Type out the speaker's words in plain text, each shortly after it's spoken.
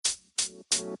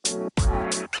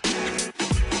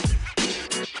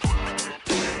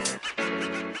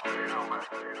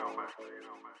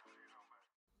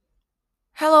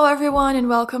Hello, everyone, and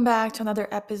welcome back to another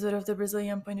episode of the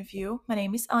Brazilian Point of View. My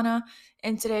name is Ana,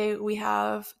 and today we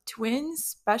have Twins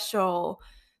Special.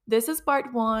 This is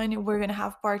part one. We're going to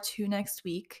have part two next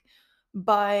week.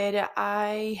 But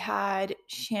I had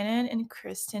Shannon and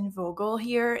Kristen Vogel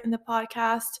here in the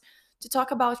podcast to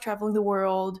talk about traveling the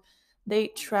world. They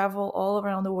travel all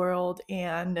around the world,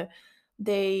 and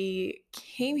they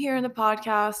came here in the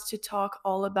podcast to talk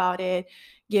all about it,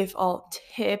 give all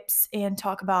tips, and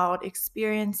talk about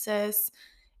experiences.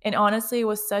 And honestly, it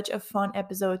was such a fun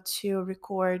episode to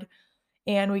record.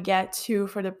 And we get two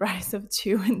for the price of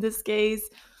two in this case.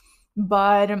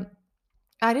 But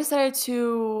I decided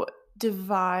to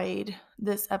divide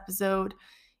this episode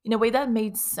in a way that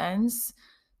made sense.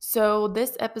 So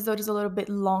this episode is a little bit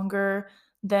longer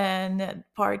than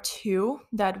part two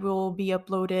that will be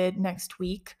uploaded next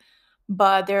week.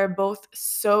 But they're both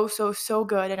so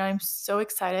good, and I'm so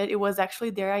excited. It was actually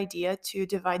their idea to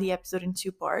divide the episode in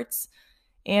two parts,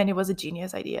 and it was a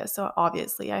genius idea. So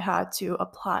obviously, I had to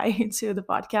apply to the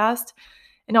podcast.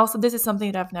 And also, this is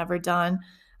something that I've never done.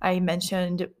 I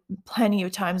mentioned plenty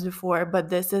of times before,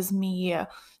 but this is me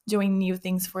doing new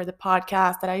things for the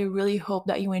podcast that I really hope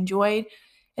that you enjoyed.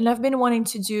 And I've been wanting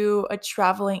to do a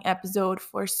traveling episode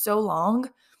for so long.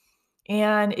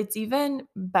 And it's even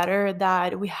better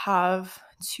that we have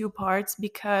two parts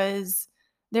because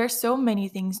there are so many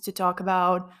things to talk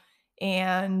about.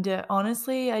 And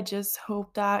honestly, I just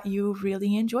hope that you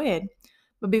really enjoy it.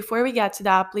 But before we get to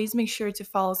that, please make sure to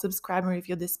follow, subscribe, and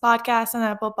review this podcast on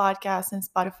Apple Podcasts and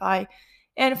Spotify,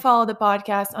 and follow the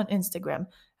podcast on Instagram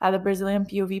at the Brazilian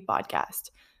POV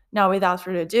Podcast. Now, without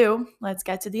further ado, let's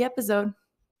get to the episode.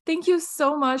 Thank you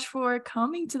so much for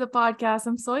coming to the podcast.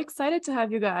 I'm so excited to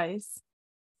have you guys.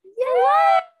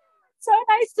 Yeah, so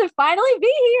nice to finally be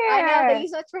here. I know. Thank you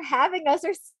so much for having us.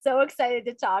 We're so excited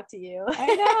to talk to you.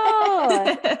 I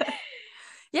know.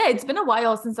 Yeah, it's been a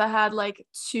while since I had like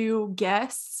two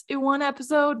guests in one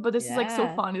episode, but this is like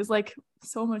so fun. It's like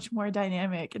so much more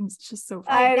dynamic, and it's just so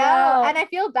fun. I know. And I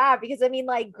feel bad because I mean,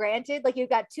 like, granted, like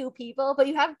you've got two people, but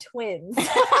you have twins. So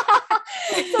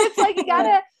it's like you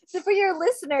gotta, so for your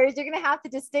listeners, you're gonna have to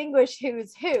distinguish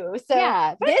who's who. So go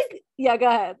ahead.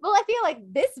 Well, I feel like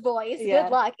this voice, good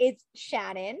luck, it's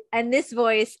Shannon. And this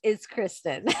voice is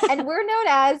Kristen. And we're known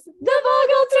as the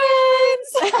Vogel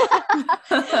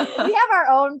Twins. We have our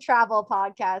own travel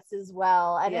podcast as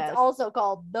well. And it's also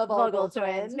called the Vogel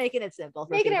Twins. Making it simple.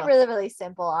 Making it really, really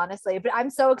simple, honestly. But I'm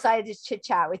so excited to chit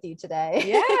chat with you today.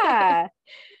 Yeah.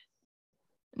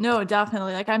 No,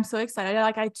 definitely. Like, I'm so excited.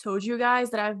 Like I told you guys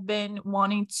that I've been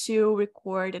wanting to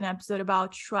record an episode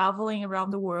about traveling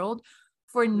around the world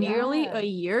for nearly a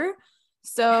year.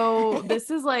 So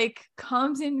this is like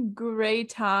comes in great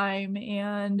time.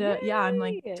 And I'm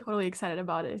like totally excited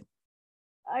about it.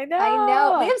 I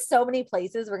know. We have so many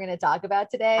places we're going to talk about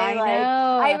today. I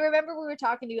know. I remember we were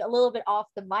talking to you a little bit off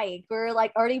the mic. We were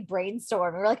like already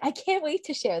brainstorming. We were like, I can't wait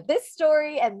to share this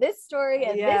story and this story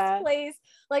and this place.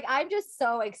 Like, I'm just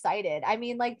so excited. I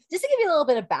mean, like, just to give you a little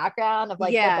bit of background of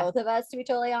like the both of us, to be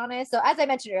totally honest. So as I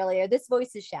mentioned earlier, this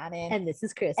voice is Shannon. And this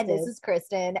is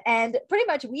Kristen. And pretty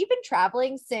much we've been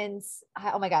traveling since,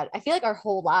 oh my God, I feel like our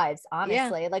whole lives,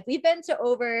 honestly. Like, we've been to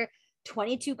over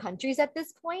 22 countries at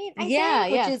this point, I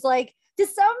think, which is like, to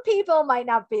some people might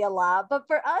not be a lot, but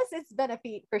for us, it's been a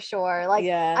feat for sure. Like,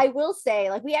 I will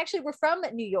say, like, we're from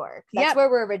New York. That's where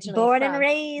we're originally born and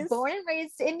raised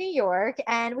in New York.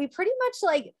 And we pretty much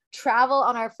like travel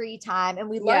on our free time. And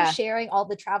we love sharing all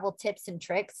the travel tips and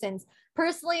tricks. Since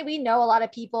personally, we know a lot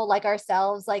of people like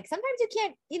ourselves, like sometimes you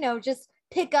can't, just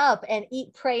pick up and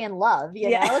eat, pray, and love,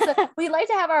 know? So we like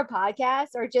to have our podcast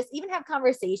or just even have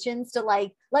conversations to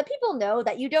like let people know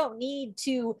that you don't need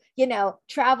to,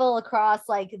 travel across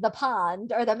like the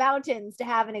pond or the mountains to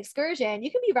have an excursion. You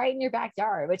can be right in your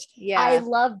backyard, which I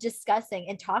love discussing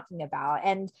and talking about.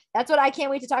 And that's what I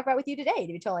can't wait to talk about with you today,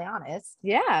 to be totally honest.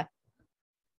 Yeah.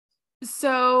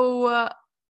 So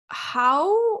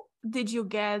how did you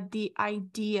get the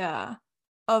idea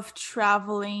of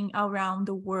traveling around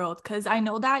the world? Because I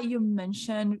know that you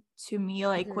mentioned to me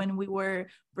like when we were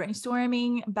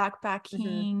brainstorming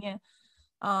backpacking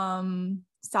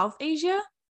South Asia.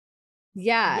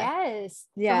 Yes.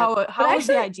 So how was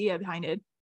the idea behind it?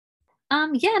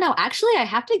 Actually I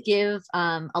have to give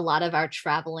a lot of our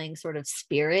traveling sort of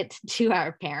spirit to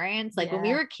our parents. Like when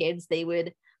we were kids, they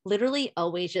would literally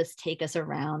always just take us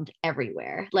around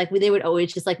everywhere. Like they would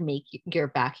always just like make your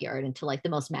backyard into like the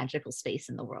most magical space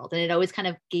in the world. And it always kind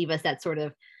of gave us that sort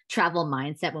of travel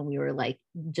mindset when we were like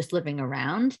just living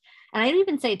around. And I'd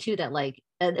even say too that like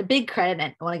a big credit,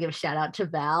 and I want to give a shout out to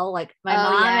Val, like my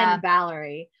mom and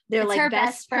Valerie. They're like her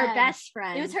best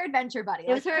friend. It was her adventure buddy.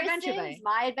 It was her adventure buddy.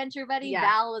 My adventure buddy.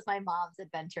 Val was my mom's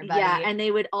adventure buddy. Yeah, and they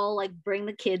would all like bring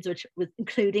the kids, which was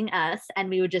including us, and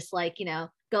we would just like, you know,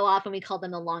 go off, and we called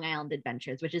them the Long Island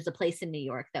Adventures, which is a place in New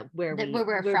York where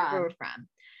we're from.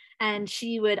 And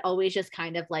she would always just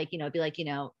kind of like, you know, be like, you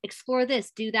know, explore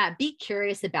this, do that, be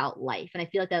curious about life. And I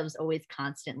feel like that was always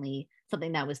constantly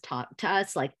something that was taught to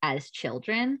us like as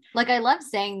children. Like I love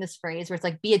saying this phrase where it's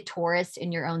like be a tourist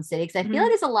in your own city, because I feel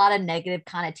like there's a lot of negative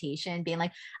connotation being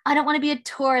like, I don't want to be a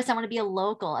tourist, I want to be a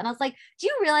local. And I was like, do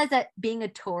you realize that being a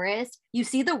tourist, you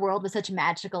see the world with such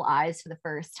magical eyes for the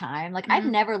first time? Like I've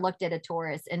never looked at a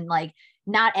tourist and like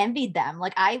not envied them.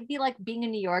 Like I feel like being a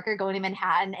New Yorker, going to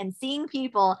Manhattan and seeing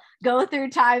people go through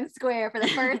Times Square for the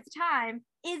first time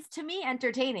is to me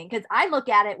entertaining, because I look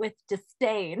at it with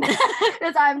disdain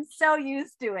because I'm so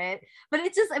used to it. But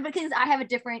it's just because I have a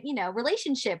different, you know,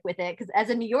 relationship with it, because as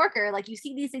a New Yorker, like you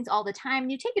see these things all the time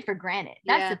and you take it for granted.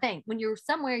 That's the thing. When you're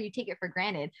somewhere, you take it for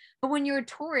granted. But when you're a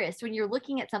tourist, when you're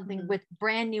looking at something with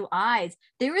brand new eyes,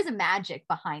 there is a magic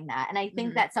behind that. And I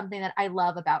think that's something that I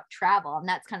love about travel. And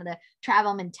that's kind of the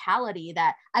travel mentality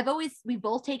that we've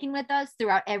both taken with us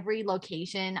throughout every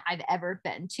location I've ever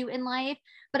been to in life.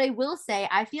 But I will say,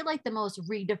 I feel like the most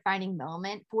redefining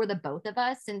moment for the both of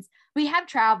us, since we have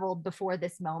traveled before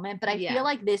this moment, but I feel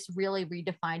like this really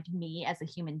redefined me as a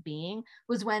human being,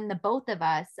 was when the both of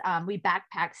us, we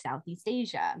backpacked Southeast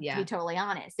Asia, to be totally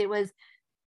honest. I was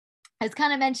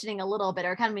kind of mentioning a little bit,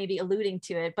 or kind of maybe alluding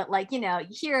to it, but like, you know, you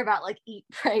hear about like eat,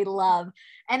 pray, love.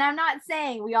 And I'm not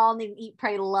saying we all need an eat,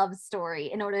 pray, love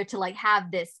story in order to like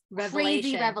have this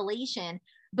crazy revelation,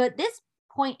 but this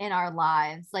point in our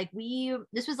lives, like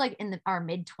this was like in our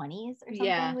mid-20s or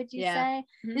something, would you say?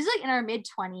 This is like in our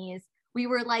mid-20s. We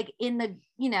were like in the,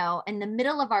 you know, in the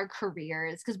middle of our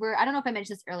careers, because I don't know if I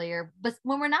mentioned this earlier, but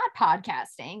when we're not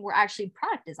podcasting, we're actually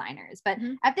product designers. But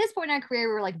at this point in our career,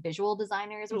 we were like visual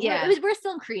designers. We're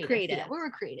still creative. You know, we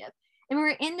were creative. And we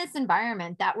were in this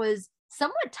environment that was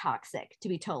somewhat toxic, to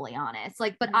be totally honest.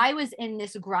 Like, but I was in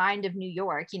this grind of New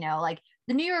York, you know, like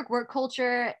the New York work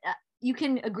culture. You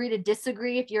can agree to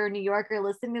disagree if you're a New Yorker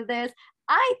listening to this.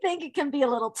 I think it can be a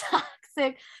little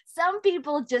toxic. Some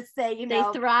people just say, you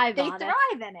know, they thrive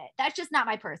in it. That's just not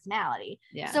my personality.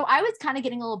 Yeah. So I was kind of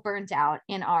getting a little burnt out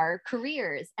in our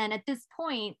careers. And at this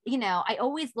point, you know, I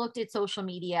always looked at social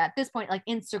media. At this point, like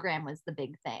Instagram was the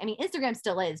big thing. I mean, Instagram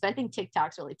still is, but I think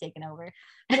TikTok's really taken over.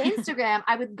 But Instagram,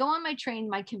 I would go on my train,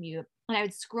 my commute, and I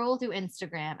would scroll through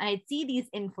Instagram and I'd see these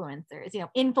influencers, you know,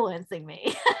 influencing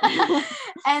me.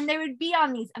 And they would be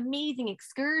on these amazing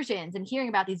excursions and hearing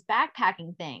about these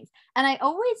backpacking things. And I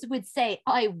always would say,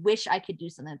 oh, I wish I could do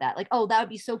something like that. Like, oh, that would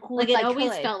be so cool. Like it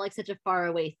always felt like such a far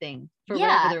away thing for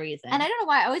whatever the reason. And I don't know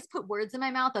why I always put words in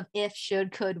my mouth of if,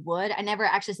 should, could, would. I never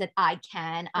actually said I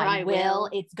can, I will,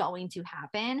 it's going to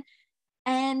happen.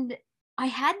 And I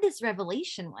had this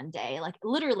revelation one day, like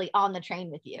literally on the train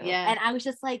with you. Yeah. And I was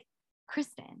just like,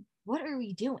 Kristen, what are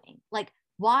we doing? Like,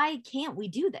 why can't we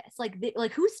do this?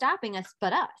 Like who's stopping us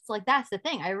but us? Like, that's the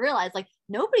thing. I realized like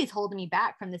nobody's holding me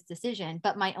back from this decision,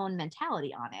 but my own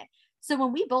mentality on it. So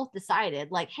when we both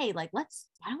decided like, hey, like, why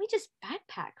don't we just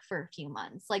backpack for a few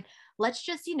months? Like, let's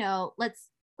just, you know,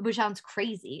 which sounds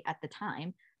crazy at the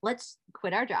time, let's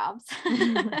quit our jobs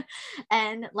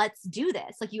and let's do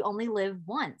this. Like, you only live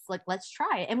once, like, let's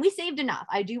try it. And we saved enough.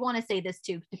 I do want to say this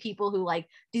too, to people who like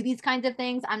do these kinds of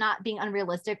things. I'm not being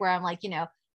unrealistic where I'm like, you know,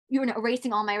 you're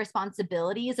erasing all my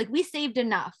responsibilities. Like, we saved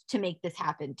enough to make this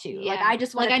happen too. Yeah. Like, I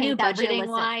just want to, like, I knew budgeting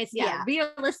wise. Yeah.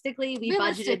 Realistically, we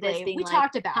budgeted this thing. We like,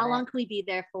 talked about how long can we be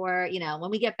there for? You know, when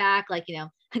we get back, like, you know,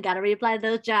 I got to reapply to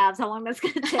those jobs, how long that's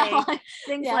going to take,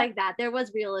 things like that. There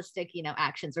was realistic, you know,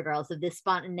 actions regardless of this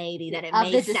spontaneity that it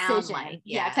may sound like.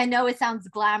 Yeah. Cause I know it sounds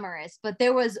glamorous, but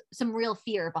there was some real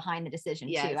fear behind the decision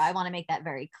too. I want to make that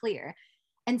very clear.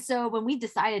 And so when we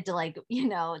decided to, like, you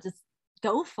know, just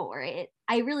go for it,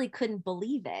 I really couldn't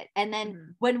believe it. And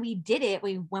then when we did it,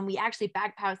 when we actually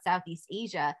backpacked Southeast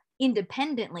Asia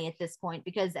independently at this point,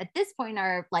 because at this point in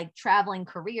our like traveling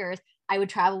careers, I would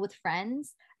travel with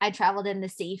friends. I traveled in the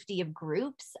safety of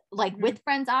groups, like with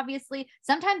friends, obviously.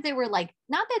 Sometimes they were like,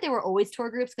 not that they were always tour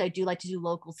groups, because I do like to do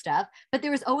local stuff, but there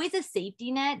was always a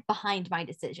safety net behind my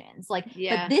decisions. Like,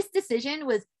 but this decision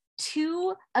was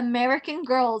two American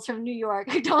girls from New York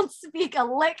who don't speak a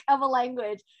lick of a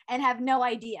language and have no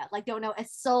idea, like don't know a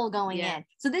soul going in.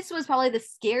 So this was probably the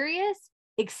scariest,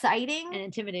 exciting, and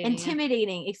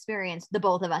intimidating experience the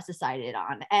both of us decided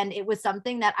on. And it was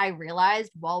something that I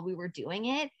realized while we were doing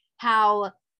it,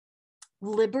 how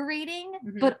liberating,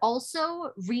 but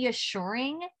also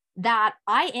reassuring that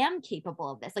I am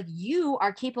capable of this. Like you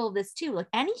are capable of this too. Like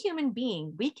any human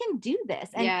being, we can do this.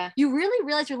 And you really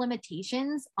realize your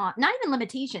limitations on, not even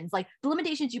limitations, like the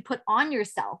limitations you put on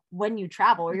yourself when you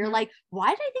travel, or you're like, why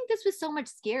did I think this was so much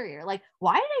scarier? Like,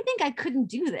 why did I think I couldn't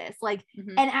do this? Like,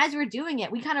 and as we're doing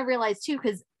it, we kind of realized too,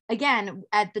 because again,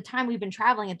 at the time we've been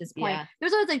traveling at this point,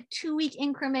 there's always like 2-week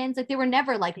increments. Like they were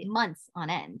never like months on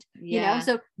end, you know?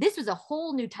 So this was a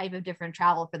whole new type of different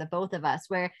travel for the both of us,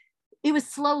 where it was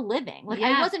slow living. Like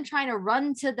I wasn't trying to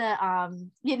run to the,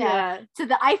 to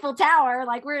the Eiffel Tower.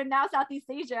 Like we're in now Southeast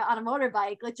Asia on a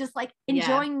motorbike, like just like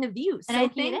enjoying the views. And I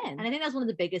think that's one of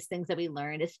the biggest things that we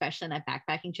learned, especially on that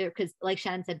backpacking trip. Cause like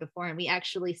Shannon said before, and we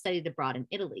actually studied abroad in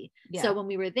Italy. So when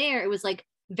we were there, it was like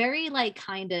very like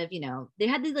kind of, they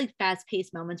had these like fast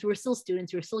paced moments. We were still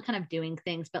students. We were still kind of doing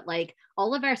things, but like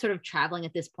all of our sort of traveling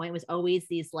at this point was always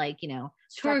these like,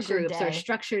 tour groups or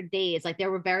structured days. Like they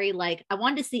were very like, I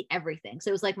wanted to see everything. So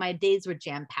it was like my days were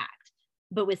jam packed.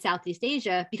 But with Southeast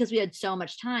Asia, because we had so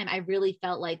much time, I really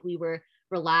felt like we were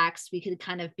relaxed. We could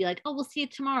kind of be like, oh, we'll see you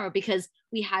tomorrow, because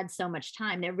we had so much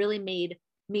time. And it really made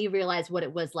me realize what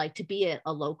it was like to be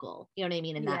a local, you know what I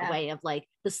mean? In that way of like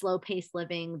the slow paced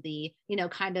living, the,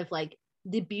 kind of like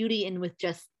the beauty in with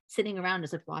just sitting around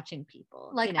just like watching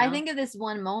people. Like I think of this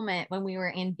one moment when we were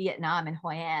in Vietnam in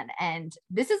Hoi An, and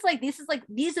these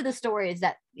are the stories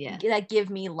that that give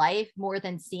me life more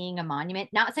than seeing a monument.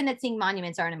 Not saying that seeing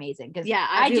monuments aren't amazing, because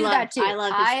I do that too. I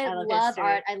love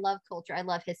art, I love culture, I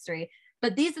love history,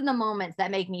 but these are the moments that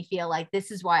make me feel like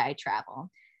this is why I travel.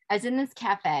 I was in this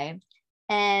cafe,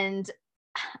 and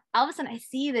all of a sudden I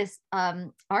see this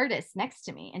artist next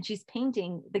to me, and she's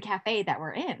painting the cafe that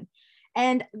we're in.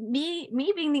 And me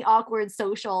being the awkward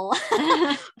social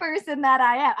person that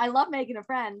I am, I love making a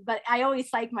friend, but I always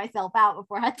psych myself out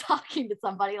before I'm talking to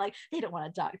somebody. Like they don't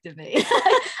want to talk to me. Like,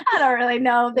 I don't really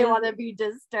know if they want to be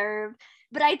disturbed.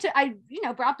 But I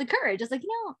brought the courage. I was like,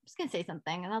 I'm just gonna say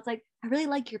something. And I was like, I really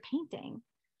like your painting.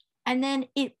 And then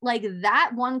it like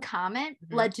that one comment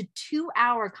led to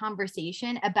 2-hour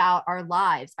conversation about our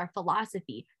lives, our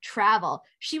philosophy, travel.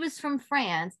 She was from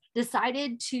France,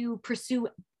 decided to pursue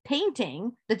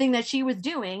painting, the thing that she was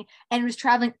doing, and was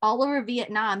traveling all over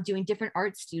Vietnam doing different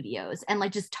art studios, and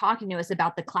like just talking to us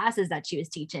about the classes that she was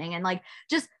teaching, and like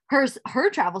just her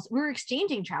travels. We were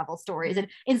exchanging travel stories and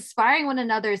inspiring one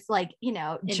another's like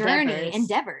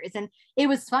endeavors. And it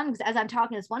was fun because as I'm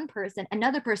talking to this one person,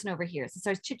 another person over here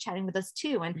starts chit-chatting with us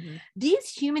too. And these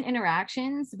human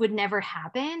interactions would never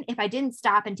happen if I didn't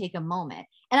stop and take a moment.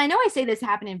 And I know I say this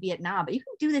happened in Vietnam, but you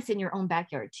can do this in your own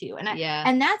backyard too. And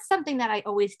and that's something that I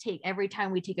always take every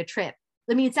time we take a trip.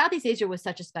 I mean, Southeast Asia was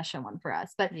such a special one for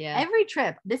us, but every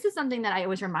trip, this is something that I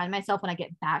always remind myself when I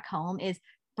get back home is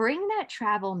bring that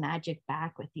travel magic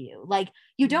back with you. Like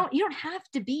you don't have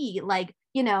to be like,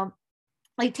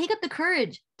 like take up the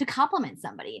courage to compliment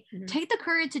somebody. Take the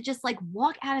courage to just like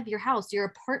walk out of your house, your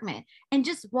apartment, and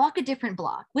just walk a different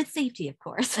block with safety, of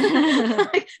course.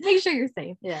 Like, make sure you're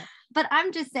safe. But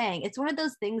I'm just saying, it's one of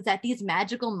those things that these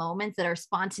magical moments that are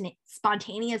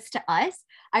spontaneous to us,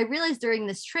 I realized during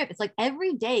this trip, it's like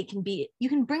every day you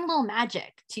can bring a little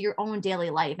magic to your own daily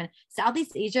life. And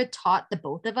Southeast Asia taught the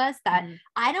both of us that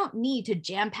I don't need to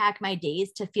jam pack my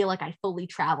days to feel like I fully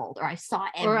traveled or I saw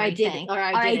everything or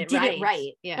I did it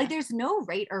right. Like there's no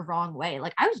right or wrong way.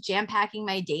 Like I was jam packing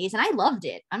my days and I loved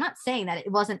it. I'm not saying that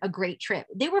it wasn't a great trip.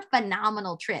 They were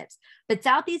phenomenal trips, but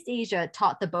Southeast Asia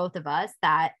taught the both of us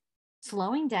that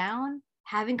slowing down,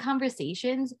 having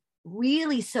conversations,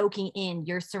 really soaking in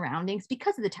your surroundings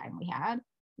because of the time we had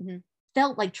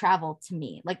felt like travel to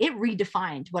me. Like it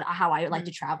redefined how I like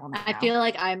to travel now. I feel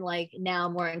like I'm like now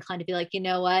more inclined to be like, you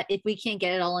know what, if we can't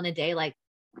get it all in a day, like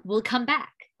we'll come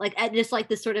back. Like just like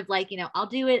this sort of like, I'll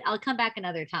do it. I'll come back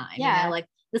another time. Like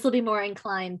this will be more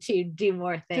inclined to do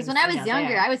more things. Because when I was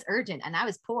younger, I was urgent and I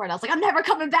was poor. And I was like, I'm never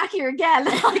coming back here again.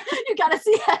 Like, you got to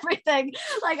see everything.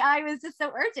 Like I was just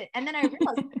so urgent. And then I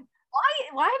realized,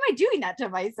 why am I doing that to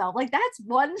myself? Like that's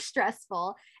one,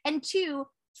 stressful, and two,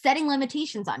 setting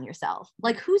limitations on yourself.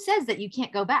 Like who says that you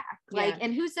can't go back? Like,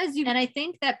 and who says you? And I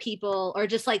think that people, or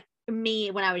just like me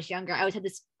when I was younger, I always had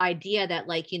this idea that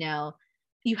like,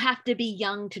 you have to be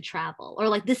young to travel, or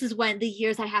like this is when the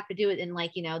years I have to do it in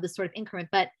like this sort of increment.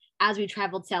 But as we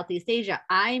traveled Southeast Asia,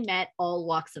 I met all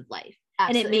walks of life.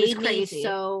 And it Absolutely. made me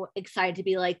so excited to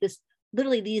be like this.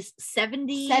 Literally, these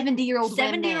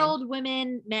 70-year-old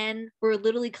women, men were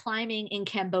literally climbing in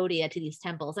Cambodia to these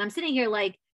temples. And I'm sitting here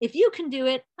like, if you can do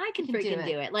it, I can freaking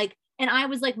do it. Like, and I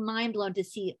was like mind blown to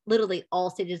see literally all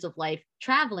stages of life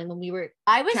traveling when we were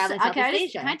traveling Southeast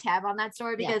Asia. Can I tab on that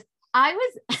story? Because I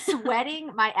was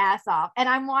sweating my ass off and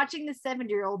I'm watching the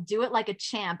 70-year-old do it like a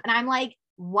champ. And I'm like,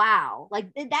 wow, like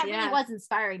that really was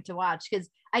inspiring to watch. Because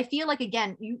I feel like,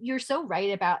 again, you're so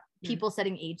right about people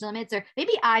setting age limits, or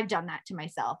maybe I've done that to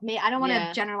myself. I don't want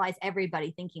to generalize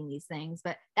everybody thinking these things,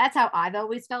 but that's how I've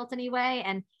always felt anyway.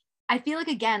 And I feel like,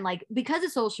 again, like because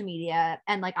of social media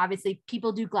and like obviously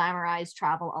people do glamorize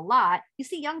travel a lot, you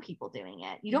see young people doing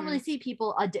it. You don't really see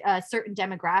people a certain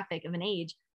demographic of an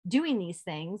age doing these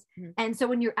things. And so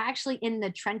when you're actually in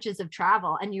the trenches of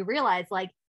travel and you realize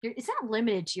like it's not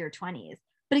limited to your 20s,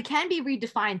 but it can be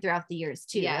redefined throughout the years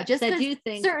too. Yeah, just I because do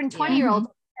think certain 20-year-olds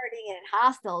partying in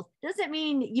hostels doesn't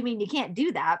mean you can't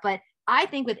do that. But I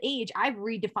think with age, I've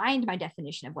redefined my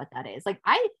definition of what that is. Like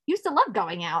I used to love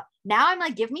going out. Now I'm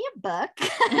like, give me a book,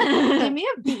 give me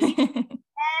a beach, and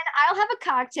I'll have a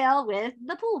cocktail with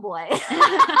the pool boy. No,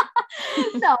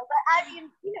 but I mean,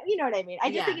 you know what I mean?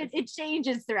 I just think it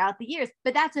changes throughout the years,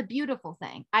 but that's a beautiful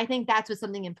thing. I think that's what's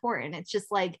something important. It's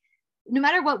just like, no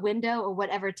matter what window or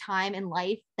whatever time in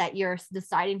life that you're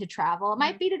deciding to travel, it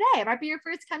might be today, it might be your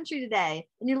first country today.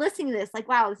 And you're listening to this like,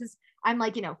 wow, I'm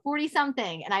like, 40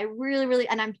 something. And I really,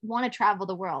 and I want to travel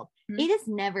the world. It is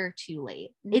never too late.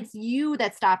 It's you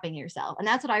that's stopping yourself. And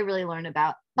that's what I really learned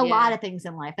about a lot of things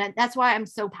in life. And that's why I'm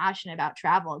so passionate about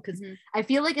travel. Cause I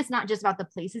feel like it's not just about the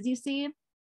places you see,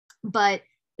 but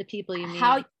the people you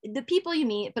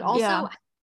meet, but also how you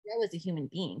grow as a human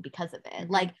being because of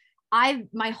it. Like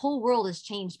my whole world has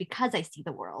changed because I see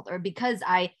the world, or because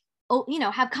I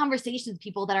have conversations with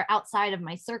people that are outside of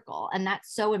my circle. And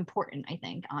that's so important, I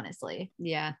think, honestly.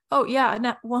 Yeah. Oh yeah,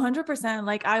 100%.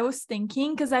 Like I was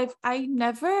thinking, because I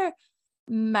never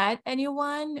met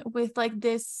anyone with like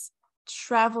this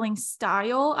traveling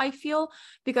style, I feel,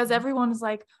 because everyone's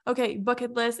like, okay,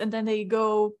 bucket list, and then they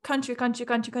go country, and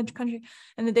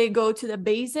then they go to the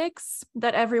basics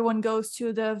that everyone goes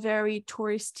to, the very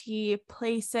touristy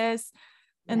places.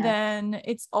 And then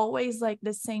it's always like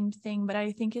the same thing. But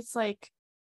I think it's like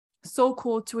so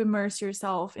cool to immerse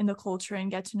yourself in the culture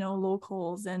and get to know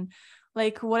locals. And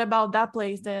like, what about that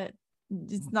place that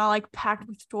it's not like packed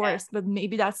with tourists, but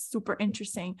maybe that's super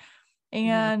interesting.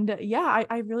 And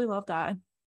I really love that.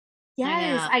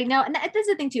 Yes, I know. And that's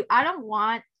the thing too. I don't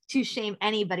want to shame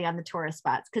anybody on the tourist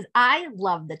spots, because I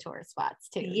love the tourist spots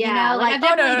too. Yeah, like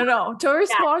no.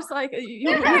 Tourist spots, like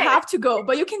you have to go,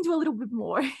 but you can do a little bit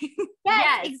more.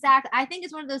 Yes, exactly. I think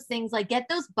it's one of those things, like get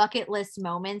those bucket list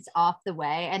moments off the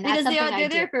way, and that's because they're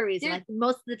there for a reason. Like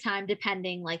most of the time,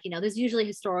 depending, like there's usually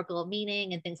historical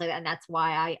meaning and things like that, and that's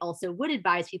why I also would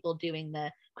advise people doing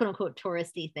the quote unquote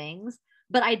touristy things.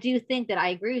 But I do think that I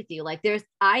agree with you. Like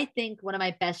I think one of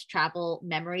my best travel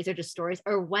memories or just stories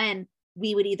are when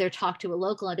we would either talk to a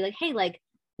local and be like, hey, like,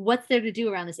 what's there to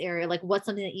do around this area? Like, what's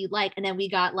something that you'd like? And then we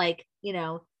got like,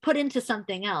 put into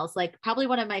something else. Like probably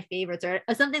one of my favorites, or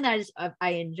something that I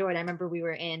enjoyed. I remember we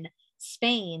were in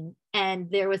Spain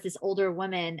and there was this older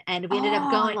woman and we ended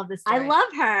up going. I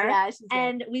love her. Yeah,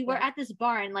 and we were at this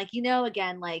bar and like,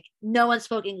 again, like no one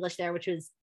spoke English there, which was,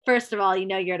 first of all,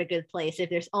 you're at a good place if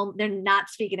they're not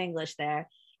speaking English there.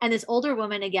 And this older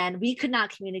woman, again, we could not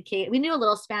communicate. We knew a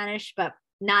little Spanish, but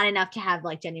not enough to have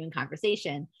like genuine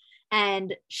conversation.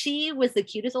 And she was the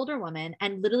cutest older woman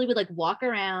and literally would like walk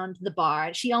around the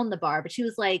bar. She owned the bar, but she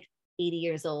was like 80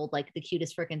 years old, like the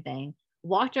cutest freaking thing.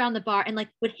 Walked around the bar and like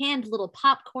would hand little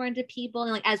popcorn to people.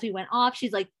 And like as we went off,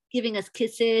 she's like giving us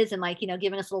kisses and like,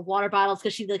 giving us little water bottles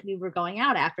because she like we were going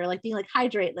out after, like being like,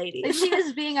 hydrate lady. Like, she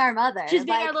was being our mother. She's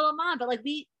being our little mom. But like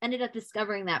we ended up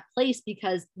discovering that place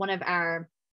because one of our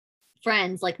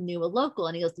friends like knew a local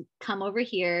and he goes, come over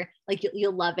here, like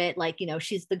you'll love it, like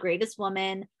she's the greatest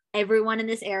woman, everyone in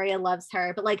this area loves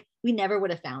her. But like we never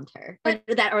would have found her or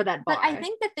that bar. But I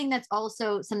think the thing that's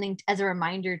also something as a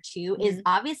reminder too is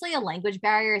obviously a language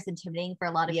barrier is intimidating for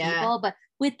a lot of people, but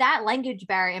with that language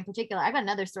barrier in particular, I've got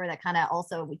another story that kind of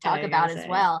also we talk about as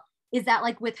well. Is that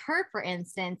like with her, for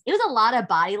instance, it was a lot of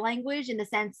body language in the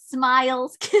sense,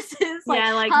 smiles, kisses,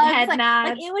 like hugs, head nods.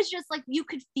 Like it was just like you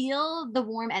could feel the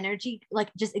warm energy like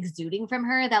just exuding from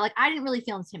her that like I didn't really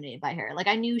feel intimidated by her. Like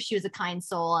I knew she was a kind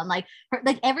soul and like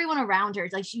like everyone around her,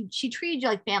 like she treated you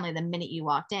like family the minute you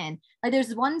walked in. Like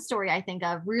there's one story I think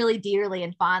of really dearly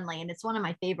and fondly, and it's one of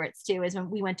my favorites too, is when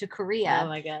we went to Korea. Oh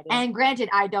my God. Yeah. And granted,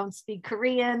 I don't speak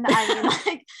Korean.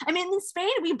 I mean, in Spain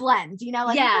we blend,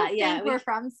 like we're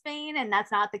from Spain and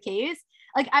that's not the case.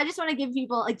 like, I just want to give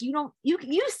people, like, you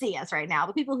see us right now,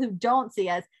 but people who don't see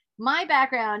us, my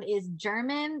background is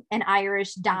German and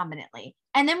Irish dominantly.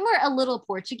 And then we're a little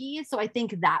Portuguese. So I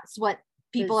think that's what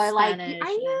people are like, are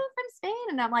you from Spain?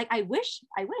 And I'm like, I wish.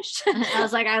 I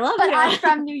was like, I love but you. I'm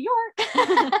from New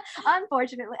York.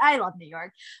 Unfortunately, I love New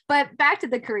York. But back to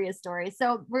the Korea story.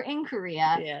 So we're in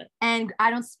Korea and I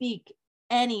don't speak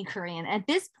any Korean. At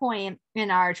this point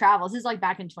in our travels, this is like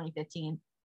back in 2015.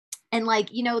 And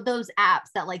like, you know, those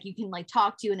apps that like you can like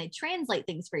talk to and they translate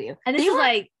things for you. And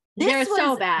they're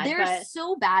so bad. They're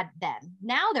so bad then.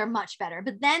 Now they're much better,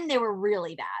 but then they were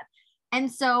really bad. And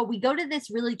so we go to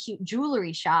this really cute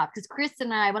jewelry shop because Chris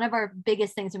and I, one of our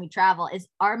biggest things when we travel is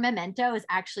our memento is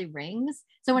actually rings.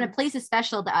 So when a place is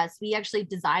special to us, we actually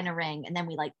design a ring and then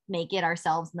we like make it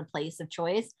ourselves in the place of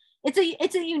choice. It's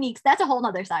a unique, that's a whole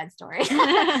nother side story.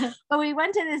 But we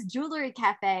went to this jewelry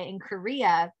cafe in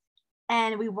Korea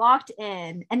and we walked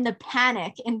in and the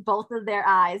panic in both of their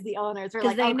eyes, the owners were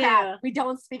like, oh crap, we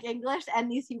don't speak English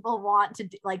and these people want to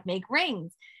like make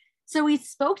rings. So we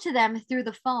spoke to them through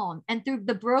the phone and through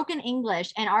the broken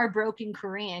English and our broken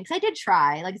Korean. Cause I did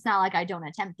try, like, it's not like I don't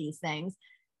attempt these things.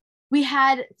 We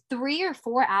had 3 or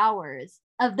 4 hours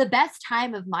of the best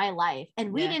time of my life.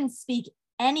 And we didn't speak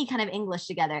any kind of English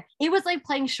together. It was like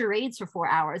playing charades for 4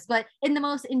 hours, but in the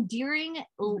most endearing,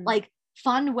 like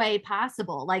fun way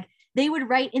possible. Like they would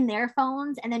write in their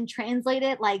phones and then translate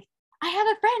it like, I have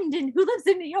a friend who lives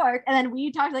in New York. And then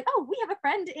we talked like, oh, we have a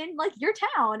friend in like your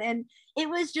town. And it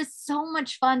was just so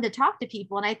much fun to talk to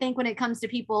people. And I think when it comes to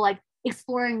people like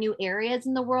exploring new areas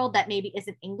in the world that maybe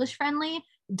isn't English friendly,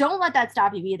 don't let that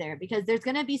stop you either, because there's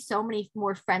going to be so many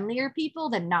more friendlier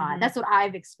people than not. That's what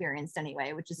I've experienced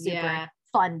anyway, which is super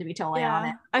fun, to be totally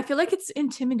honest. I feel like it's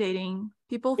intimidating.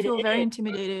 People feel very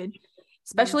intimidated,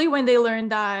 especially when they learn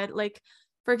that, like,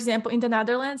 for example, in the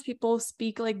Netherlands, people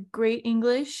speak like great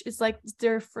English. It's like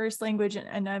their first language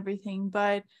and everything.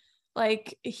 But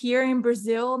like here in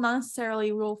Brazil, not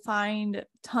necessarily we'll find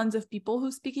tons of people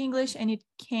who speak English and it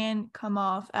can come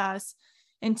off as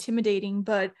intimidating.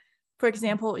 But for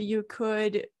example, you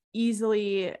could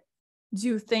easily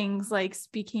do things like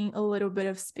speaking a little bit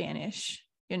of Spanish,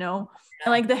 you know,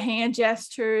 and like the hand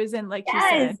gestures and like you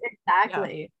said.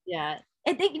 Exactly.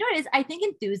 I think, you know what it is? I think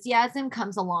enthusiasm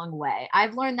comes a long way.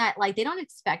 I've learned that like they don't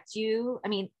expect you. I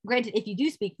mean, granted, if you do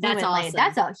speak fluently,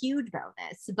 that's a huge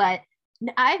bonus. But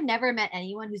I've never met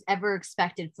anyone who's ever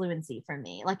expected fluency from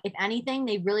me. Like, if anything,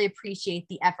 they really appreciate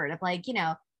the effort of like, you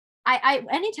know, I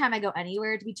anytime I go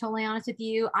anywhere, to be totally honest with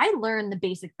you, I learn the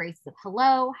basic phrases of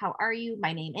hello, how are you,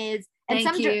 my name is, and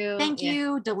thank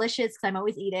you, delicious, because I'm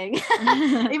always eating.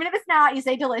 Even if it's not, you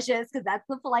say delicious because that's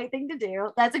the polite thing to do.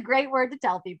 That's a great word to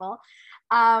tell people.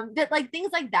 But like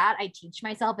things like that, I teach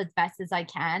myself as best as I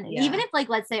can. Even if like,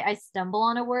 let's say I stumble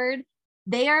on a word,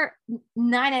 they are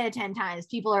 9 out of 10 times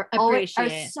people are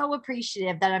so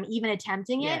appreciative that I'm even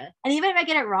attempting it. And even if I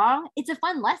get it wrong, it's a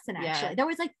fun lesson. Actually, they're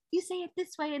always like, you say it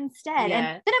this way instead.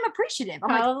 And then I'm appreciative. I'm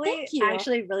Probably, like, thank you.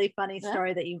 Actually, really funny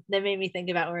story that made me think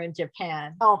about when we were in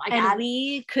Japan. Oh my God. And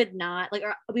we could not, like,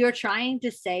 we were trying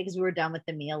to say, because we were done with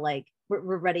the meal, like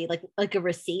we're ready, like a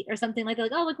receipt or something like that.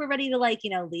 Like, oh, look, we're ready to like,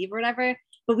 you know, leave or whatever.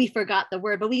 But we forgot the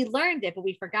word, but we learned it, but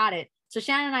we forgot it. So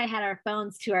Shannon and I had our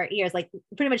phones to our ears, like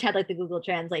pretty much had like the Google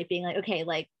Translate being like, okay,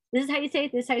 like this is how you say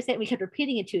it, this is how you say it. And we kept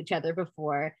repeating it to each other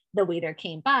before the waiter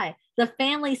came by. The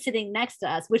family sitting next to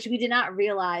us, which we did not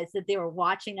realize that they were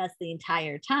watching us the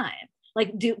entire time,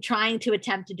 like trying to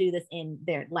attempt to do this in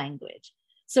their language.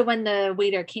 So when the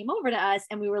waiter came over to us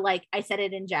and we were like, I said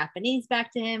it in Japanese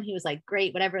back to him, he was like,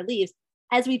 great, whatever, leaves.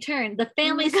 As we turned, the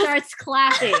family starts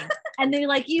clapping and they're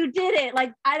like, you did it. Like,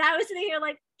 and I was sitting here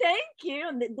like, thank you.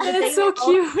 And that's so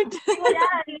cute.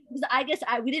 I guess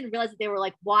we didn't realize that they were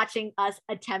like watching us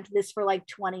attempt this for like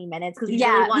 20 minutes. Because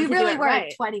we really were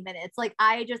like 20 minutes. Like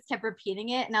I just kept repeating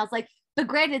it. And I was like, but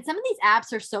granted, some of these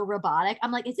apps are so robotic.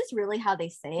 I'm like, is this really how they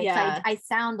say it? Yeah. I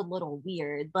sound a little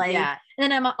weird. Like, and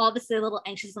then I'm obviously a little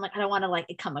anxious. I'm like, I don't want to like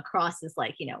come across as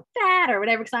like, you know, fat or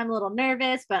whatever, because I'm a little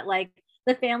nervous, but like,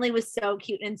 the family was so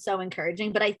cute and so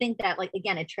encouraging. But I think that, like,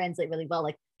 again, it translates really well.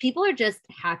 Like, people are just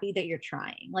happy that you're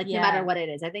trying, like, no matter what it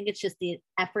is. I think it's just the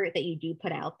effort that you do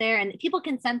put out there. And people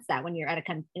can sense that when you're at a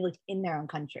country, like, in their own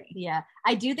country. Yeah.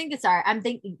 I do think it's sorry. I'm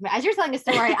thinking, as you're telling a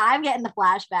story, I'm getting the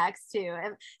flashbacks too.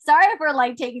 I'm sorry if we're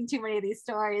like taking too many of these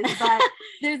stories, but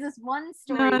there's this one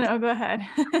story. No, go ahead.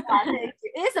 It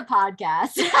is a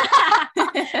podcast.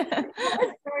 The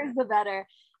more stories, the better.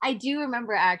 I do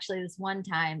remember actually this one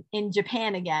time in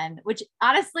Japan again, which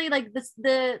honestly, like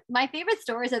my favorite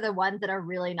stories are the ones that are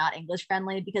really not English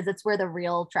friendly, because it's where the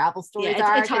real travel stories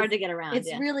are. It's hard to get around.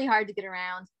 It's really hard to get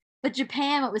around. But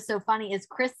Japan, what was so funny is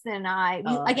Kristen and I,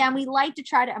 we like to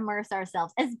try to immerse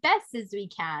ourselves as best as we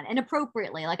can and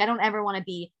appropriately. Like, I don't ever want to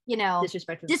be,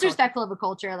 disrespectful of a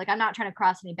culture. Like, I'm not trying to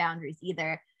cross any boundaries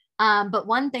either. But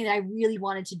one thing that I really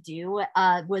wanted to do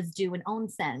was do an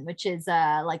onsen, which is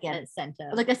like a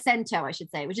sento, I should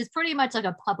say, which is pretty much like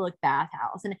a public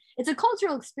bathhouse. And it's a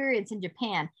cultural experience in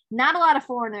Japan. Not a lot of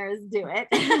foreigners do it,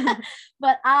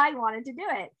 but I wanted to do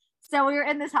it. So we were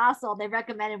in this hostel. They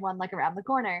recommended one like around the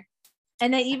corner.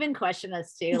 And they even questioned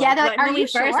us too. Yeah, like, are you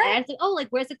sure? I asked, like,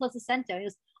 where's the closest sento? And he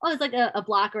goes, it's like a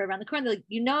block or around the corner.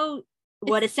 They're like,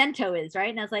 what a sento is, right?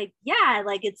 And I was like, yeah,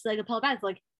 like it's like a public bath. It's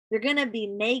like, you're gonna be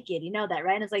naked, you know that,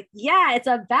 right? And it's like, yeah, it's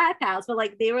a bathhouse, but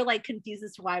like they were like confused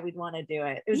as to why we'd want to do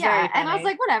it. It was very funny. And I was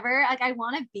like, whatever, like I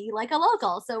want to be like a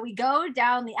local. So we go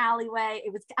down the alleyway.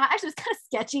 It was kind of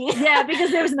sketchy. Yeah,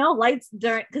 because there was no lights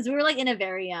because we were like in a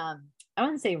very I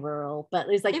wouldn't say rural, but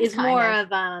it was like it's more of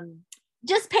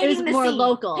just painting the more scene.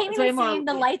 Local. Painting the scene,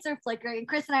 the lights are flickering, and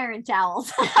Chris and I are in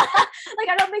towels. Like,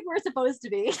 I don't think we're supposed to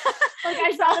be. Like,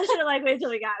 I probably should have waited till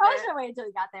we got there. I should have waited till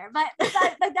we got there. But that's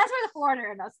where the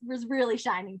foreigner in us was really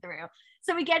shining through.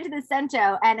 So we get to the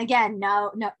Sento, and again,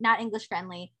 no, not English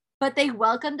friendly, but they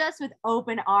welcomed us with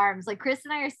open arms. Like, Chris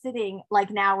and I are sitting, like,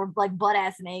 now we're like butt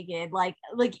ass naked, like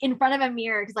in front of a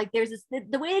mirror. Cause like there's this,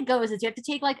 the way it goes is you have to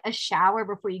take like a shower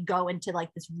before you go into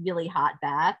like this really hot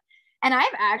bath. And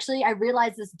I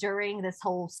realized this during this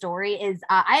whole story is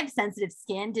I have sensitive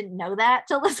skin, didn't know that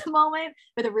till this moment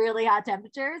with the really hot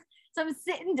temperatures. So I'm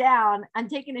sitting down, I'm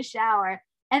taking a shower,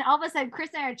 and all of a sudden Chris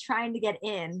and I are trying to get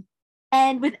in.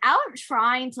 And without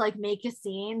trying to like make a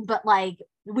scene, but like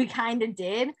we kind of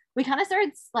did, we kind of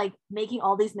started like making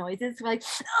all these noises. We're like,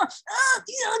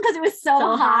 because it was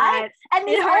so hot. And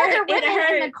these older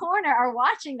women in the corner are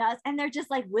watching us and they're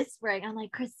just like whispering. I'm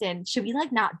like, Kristen, should we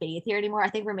like not bathe here anymore? I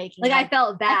think we're making I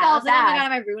felt bad. I was like, oh my God,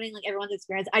 am I ruining like everyone's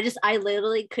experience? I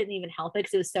literally couldn't even help it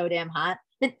because it was so damn hot.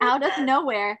 Then out of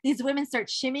nowhere, these women start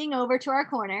shimmying over to our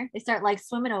corner. They start like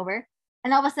swimming over.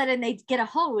 And all of a sudden they get a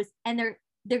hose and they're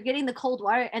getting the cold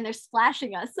water and they're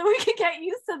splashing us so we can get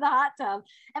used to the hot tub.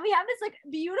 And we have this like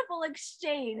beautiful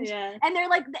exchange. Yeah. And they're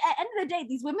like, at the end of the day,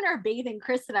 these women are bathing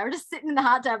Chris and I. We're just sitting in the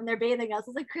hot tub and they're bathing us. I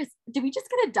was like, Chris, did we just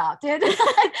get adopted?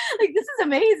 like, this is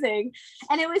amazing.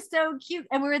 And it was so cute.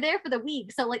 And we were there for the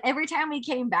week. So like every time we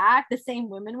came back, the same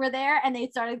women were there and they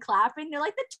started clapping. They're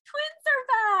like, the twins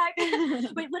are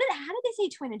back. Wait, how did they say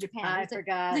twin in Japan? I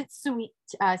forgot. Is it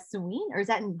Suin? Or is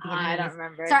that in Vietnamese? I don't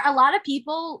remember. So a lot of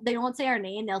people, they won't say our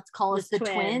name. They'll call us the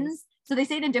twins. So they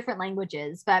say it in different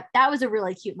languages, but that was a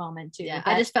really cute moment too. Yeah,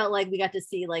 I just felt like we got to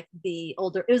see like the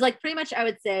older, it was like pretty much, I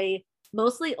would say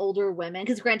mostly older women,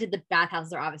 because granted the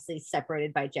bathhouses are obviously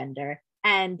separated by gender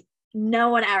and no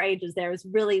one our age was there. It was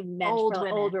really meant for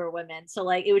older women. So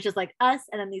like, it was just like us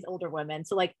and then these older women.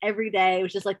 So like every day it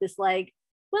was just like this, like,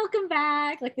 welcome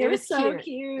back. Like it was so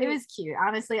cute. It was cute.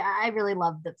 Honestly, I really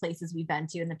love the places we've been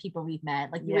to and the people we've met.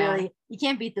 Like really, you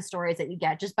can't beat the stories that you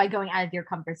get just by going out of your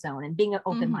comfort zone and being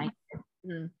open-minded.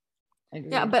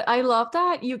 Yeah, but I love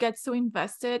that you get so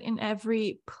invested in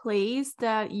every place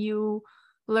that you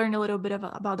learn a little bit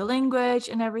about the language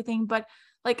and everything. But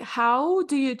like, how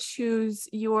do you choose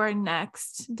your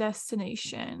next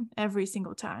destination every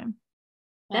single time?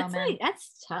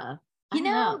 That's tough.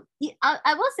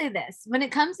 I will say this, when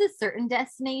it comes to certain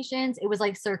destinations, it was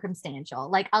like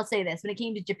circumstantial. Like I'll say this, when it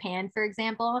came to Japan, for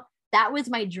example, that was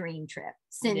my dream trip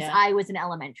since I was in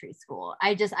elementary school.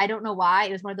 I don't know why.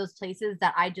 It was one of those places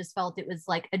that I just felt it was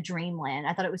like a dreamland.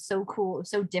 I thought it was so cool. It was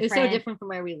so different. It was so different from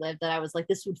where we lived that I was like,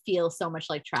 this would feel so much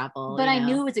like travel. But I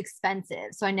knew it was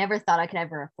expensive. So I never thought I could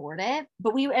ever afford it.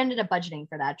 But we ended up budgeting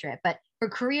for that trip. But for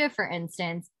Korea, for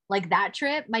instance, like that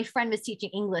trip, my friend was teaching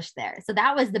English there. So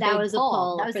that was the big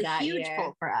pull. That was a huge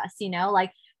pull for us,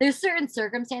 like there's certain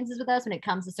circumstances with us when it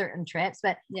comes to certain trips,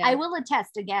 but I will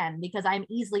attest again, because I'm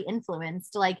easily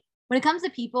influenced, like when it comes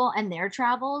to people and their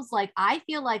travels, like I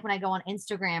feel like when I go on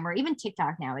Instagram or even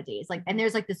TikTok nowadays, like, and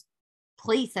there's like this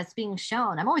place that's being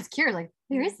shown, I'm always curious, like,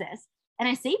 where is this? And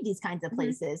I save these kinds of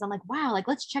places. I'm like, wow, like,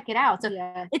 let's check it out. So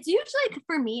it's usually,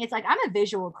 for me, it's like, I'm a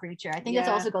visual creature. I think this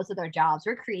also goes with our jobs.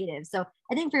 We're creative. So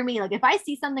I think for me, like if I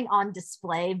see something on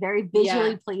display, very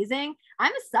visually pleasing,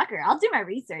 I'm a sucker. I'll do my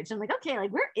research. I'm like, okay, like,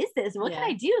 where is this? What can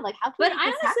I do? Like, how can But I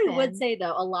honestly would say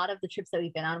though, a lot of the trips that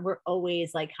we've been on were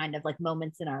always like kind of like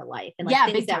moments in our life and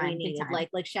like things that we needed.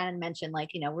 Like Shannon mentioned,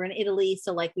 like, we're in Italy.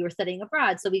 So like we were studying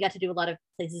abroad. So we got to do a lot of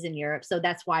places in Europe. So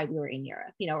that's why we were in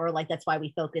Europe, or like, that's why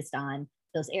we focused on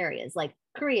those areas. Like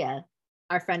Korea,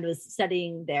 our friend was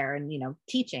studying there and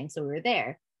teaching, so we were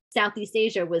there. Southeast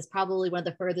Asia was probably one of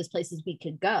the furthest places we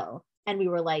could go. And we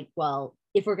were like, well,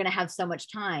 if we're going to have so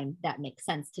much time, that makes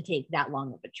sense to take that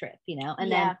long of a trip, you know?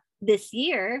 And then this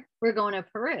year we're going to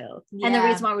Peru. Yeah. And the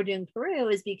reason why we're doing Peru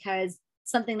is because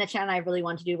something that Chad and I really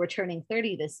want to do, we're turning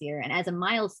 30 this year. And as a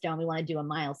milestone, we want to do a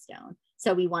milestone.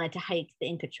 So we wanted to hike the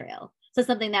Inca Trail. So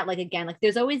something that, like, again, like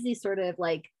there's always these sort of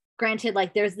like, granted,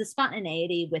 like there's the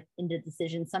spontaneity within the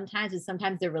decisions sometimes, and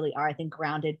sometimes there really are, I think,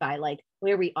 grounded by like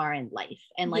where we are in life.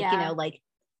 And like,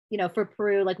 you know, for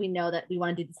Peru, like we know that we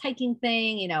want to do this hiking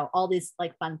thing, you know, all these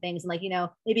like fun things. And like, you know,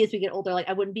 maybe as we get older, like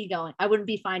I wouldn't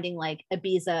be finding like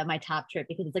Ibiza my top trip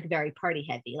because it's like very party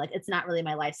heavy. Like it's not really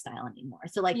my lifestyle anymore.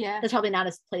 So like, that's probably not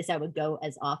a place I would go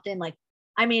as often. Like,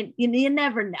 I mean, you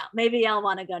never know. Maybe I'll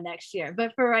want to go next year,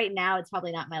 but for right now, it's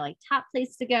probably not my like top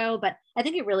place to go. But I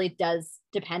think it really does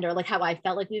depend, or like how I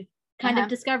felt like we've kind of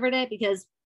discovered it, because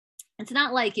it's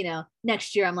not like, you know,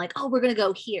 next year I'm like, oh, we're going to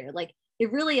go here. Like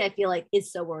it really, I feel like,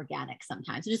 is so organic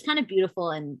sometimes. It's just kind of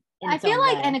beautiful. And I feel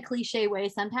like in a cliche way,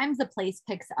 sometimes the place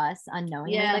picks us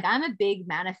unknowingly. Like I'm a big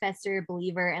manifestor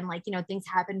believer, and like, you know, things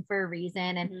happen for a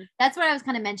reason. And that's what I was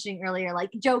kind of mentioning earlier,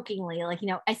 like jokingly, like, you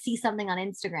know, I see something on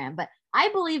Instagram, but I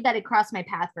believe that it crossed my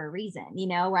path for a reason, you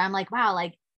know, where I'm like, wow,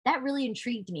 like that really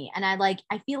intrigued me. And I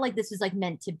feel like this was like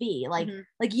meant to be like,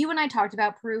 like you and I talked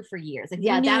about Peru for years. Like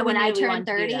that when I turned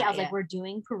 30, I was like, we're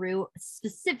doing Peru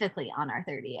specifically on our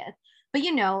 30th. But,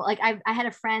 you know, like I had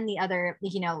a friend a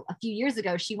few years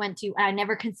ago, she went to, and I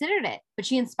never considered it, but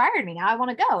she inspired me. Now I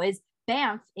want to go, is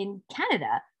Banff in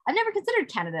Canada. I've never considered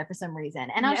Canada for some reason.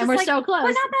 And I was just we're like, so close. We're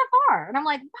not that far. And I'm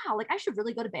like, wow, like I should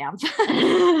really go to Banff.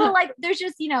 But like, there's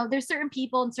just, you know, there's certain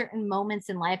people and certain moments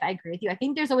in life. I agree with you. I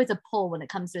think there's always a pull when it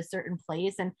comes to a certain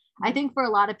place. And I think for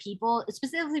a lot of people,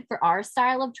 specifically for our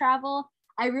style of travel,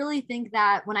 I really think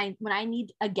that when I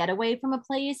need a getaway from a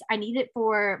place, I need it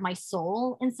for my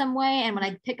soul in some way. And when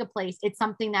I pick a place, it's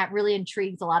something that really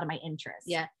intrigues a lot of my interests.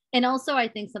 Yeah. And also I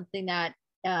think something that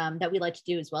we like to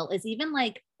do as well is even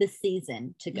like the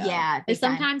season to go. Yeah. Like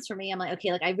sometimes for me, I'm like,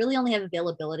 okay, like I really only have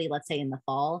availability, let's say in the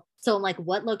fall. So I'm like,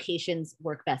 what locations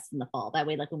work best in the fall? That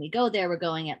way, like when we go there, we're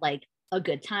going at like a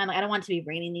good time. Like I don't want it to be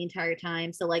raining the entire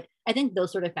time. So like, I think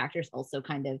those sort of factors also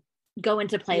kind of go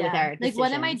into play with our decisions.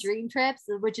 Like one of my dream trips,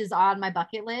 which is on my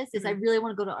bucket list, is I really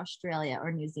want to go to Australia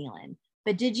or New Zealand.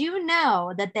 But did you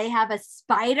know that they have a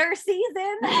spider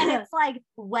season and it's like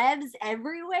webs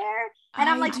everywhere? And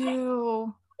I'm like,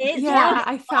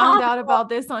 I found out about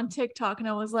this on TikTok and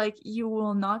I was like, you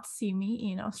will not see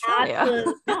me in Australia.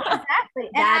 Exactly.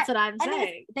 That's what I'm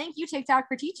saying. Thank you, TikTok,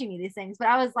 for teaching me these things. But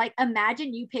I was like,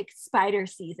 imagine you pick spider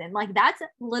season. Like that's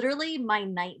literally my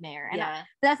nightmare. And but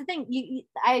that's the thing.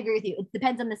 I agree with you. It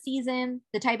depends on the season,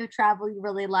 the type of travel you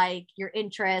really like, your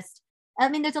interest. I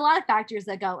mean, there's a lot of factors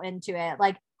that go into it.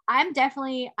 Like I'm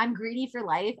greedy for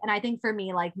life. And I think for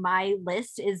me, like my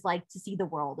list is like to see the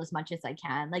world as much as I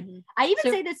can. Like I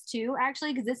even say this too,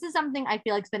 actually, because this is something I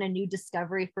feel like has been a new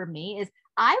discovery for me, is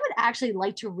I would actually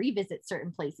like to revisit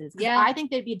certain places. I think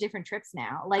they'd be different trips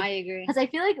now. Like, I agree. Because I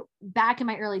feel like back in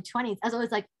my early 20s, I was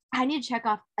always like, I need to check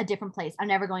off a different place. I'm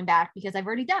never going back because I've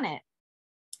already done it.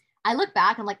 I look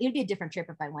back, I'm like, it'd be a different trip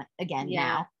if I went again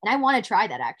now. And I want to try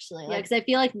that actually. Yeah, because I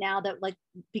feel like now that, like,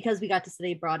 because we got to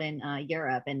study abroad in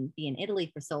Europe and be in Italy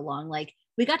for so long, like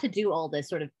we got to do all this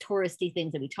sort of touristy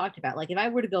things that we talked about. Like if I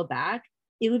were to go back,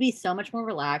 it would be so much more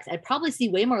relaxed. I'd probably see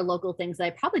way more local things that I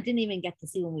probably didn't even get to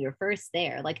see when we were first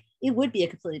there. Like it would be a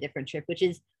completely different trip, which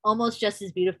is almost just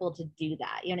as beautiful to do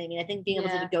that. You know what I mean? I think being able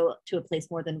to go to a place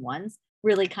more than once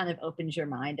really kind of opens your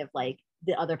mind of like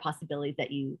the other possibilities that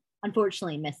you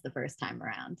unfortunately missed the first time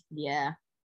around. Yeah.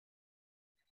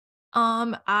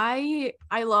 I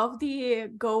love the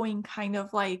going kind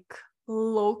of like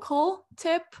local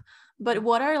tip, but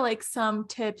what are like some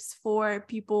tips for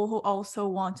people who also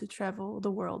want to travel the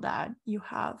world that you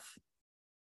have?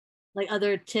 Like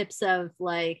other tips of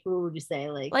like, what would you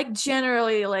say? Like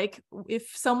generally, like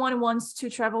if someone wants to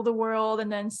travel the world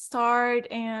and then start,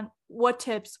 and what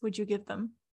tips would you give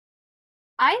them?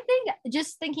 I think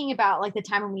just thinking about like the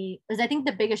time when because I think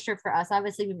the biggest trip for us,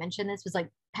 obviously we mentioned this, was like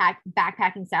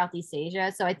backpacking Southeast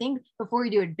Asia. So I think before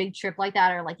you do a big trip like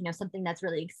that, or like, you know, something that's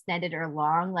really extended or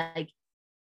long, like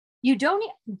you don't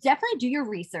definitely do your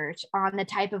research on the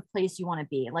type of place you want to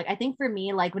be. Like, I think for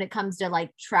me, like when it comes to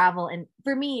like travel, and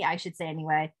for me, I should say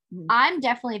anyway, I'm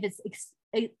definitely, if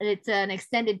it's an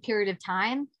extended period of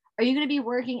time, are you going to be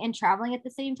working and traveling at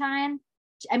the same time?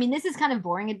 I mean, this is kind of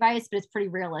boring advice, but it's pretty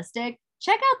realistic.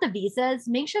 Check out the visas,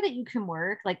 make sure that you can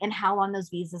work, like, and how long those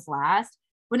visas last.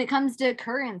 when it comes to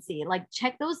currency, like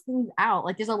check those things out.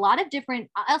 Like there's a lot of different,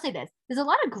 I'll say this, there's a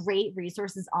lot of great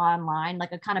resources online,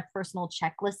 like a kind of personal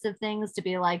checklist of things to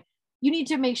be like, you need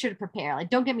to make sure to prepare. Like,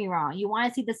 don't get me wrong. You want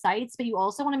to see the sites, but you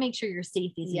also want to make sure your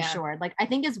safety is ensured. Like I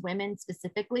think as women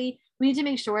specifically, we need to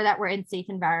make sure that we're in safe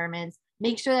environments,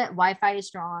 make sure that Wi-Fi is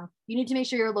strong. You need to make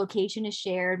sure your location is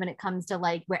shared when it comes to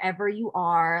like wherever you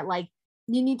are. Like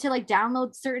you need to like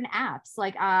download certain apps.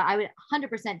 Like I would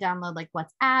 100% download like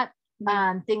WhatsApp,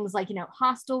 things like, you know,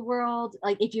 Hostel World,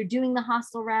 like if you're doing the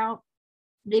hostel route.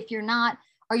 If you're not,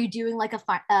 are you doing like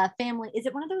a family? Is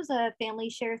it one of those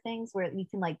family share things where you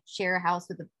can like share a house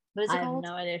with what is it called? I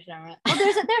have no idea. Well,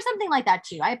 there's something like that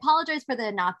too. I apologize for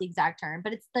not the exact term,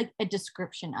 but it's like a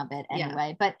description of it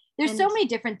anyway. But there's so many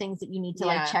different things that you need to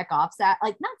like check off.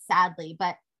 Like not sadly,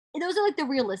 but those are like the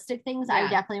realistic things I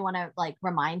definitely want to like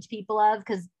remind people of,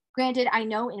 because granted, I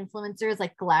know influencers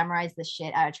like glamorize the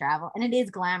shit out of travel, and it is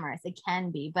glamorous. It can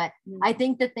be, but I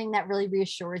think the thing that really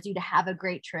reassures you to have a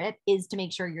great trip is to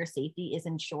make sure your safety is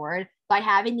ensured by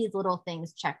having these little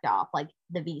things checked off, like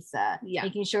the visa,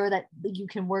 making sure that you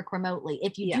can work remotely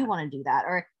if you do want to do that.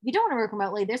 Or if you don't want to work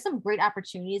remotely, there's some great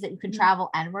opportunities that you can travel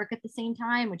and work at the same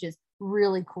time, which is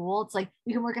really cool. It's like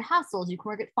you can work at hostels, you can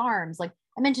work at farms. Like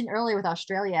I mentioned earlier with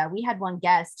Australia, we had one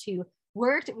guest who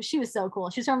worked, she was so cool.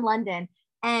 She's from London.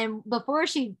 And before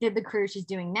she did the career she's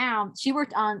doing now, she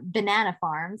worked on banana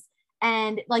farms.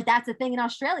 And like, that's a thing in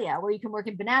Australia where you can work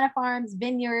in banana farms,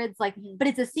 vineyards, like, but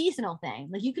it's a seasonal thing.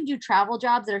 Like you can do travel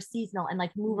jobs that are seasonal and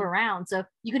like move around. So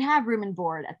you can have room and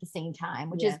board at the same time,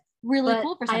 which is really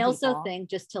cool for some people. I also think,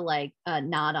 just to like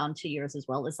nod onto yours as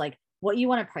well, is like what you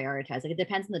want to prioritize. Like it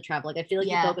depends on the travel. Like I feel like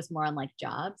you focus more on like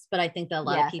jobs, but I think that a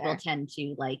lot of people tend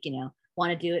to like, you know,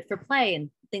 want to do it for play and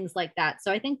things like that.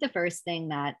 So I think the first thing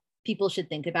that people should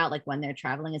think about like when they're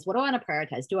traveling is, what do I want to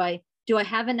prioritize? Do I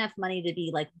have enough money to be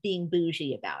like being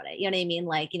bougie about it? You know what I mean?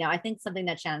 Like, you know, I think something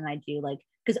that Shannon and I do, like,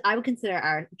 because I would consider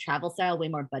our travel style way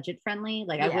more budget friendly.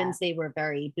 Like I wouldn't say we're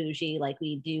very bougie. Like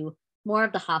we do more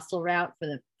of the hostel route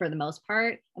for the most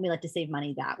part, and we like to save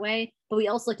money that way. But we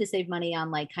also like to save money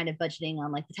on like kind of budgeting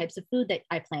on like the types of food that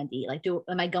I plan to eat. Like,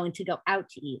 am I going to go out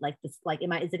to eat? Like this, like, is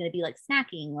it going to be like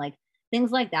snacking? Like things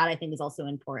like that, I think is also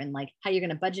important. Like how you're going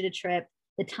to budget a trip.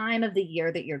 The time of the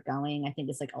year that you're going, I think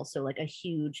is like also like a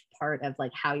huge part of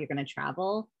like how you're going to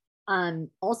travel.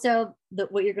 Also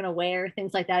what you're going to wear,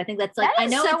 things like that. I think that's like, I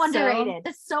know so underrated.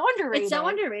 That's so underrated. It's so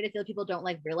underrated. I feel people don't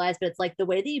like realize, but it's like the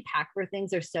way that you pack for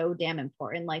things are so damn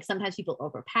important. Like sometimes people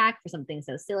overpack for something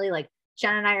so silly. Like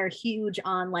Shannon and I are huge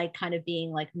on like kind of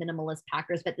being like minimalist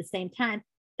packers, but at the same time,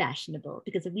 fashionable,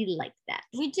 because we like that.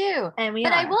 We do. And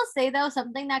but I will say though,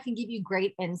 something that can give you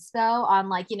great inspo on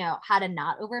like, you know, how to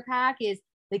not overpack is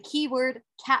the keyword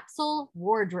capsule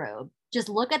wardrobe. Just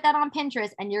look at that on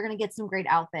Pinterest and you're going to get some great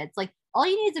outfits. Like all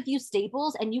you need is a few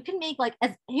staples, and you can make like,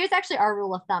 here's actually our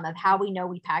rule of thumb of how we know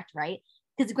we packed right.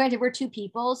 Because granted, we're two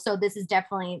people. So this is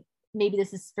definitely, maybe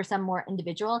this is for some more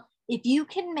individual. If you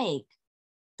can make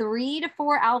 3 to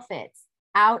 4 outfits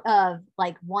out of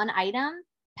like one item,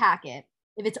 pack it.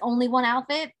 If it's only one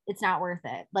outfit, it's not worth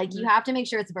it. Like you have to make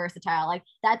sure it's versatile. Like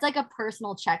that's like a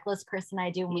personal checklist Chris and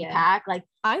I do when we pack. Like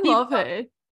I love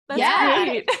it. That's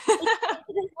great.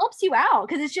 It helps you out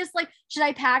because it's just like, should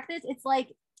I pack this? It's like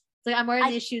I'm wearing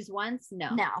these shoes once.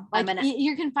 No, like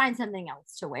you can find something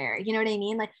else to wear. You know what I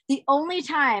mean? Like the only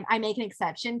time I make an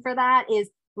exception for that is,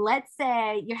 let's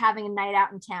say you're having a night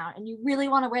out in town and you really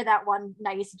want to wear that one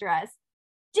nice dress.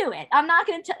 Do it. I'm not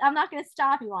gonna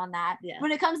stop you on that.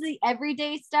 When it comes to the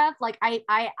everyday stuff, like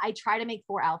I try to make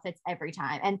 4 outfits every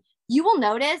time, and you will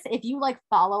notice if you like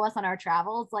follow us on our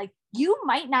travels, like you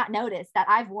might not notice that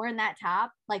I've worn that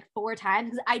top like 4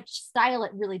 times because I style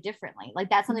it really differently. Like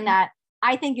that's something that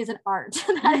I think is an art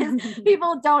that is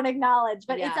people don't acknowledge,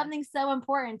 but it's something so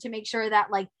important to make sure that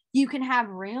like you can have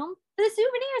room for the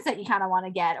souvenirs that you kind of want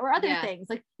to get or other things.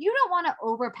 Like you don't want to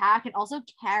overpack and also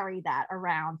carry that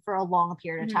around for a long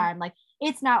period of time. Like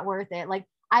it's not worth it. Like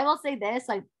I will say this,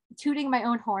 like tooting my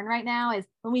own horn right now, is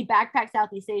when we backpacked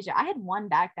Southeast Asia, I had one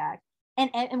backpack.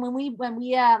 And when we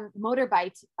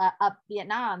motorbiked up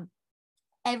Vietnam,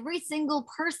 every single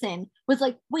person was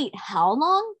like, wait, how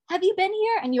long have you been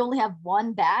here? And you only have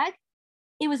one bag?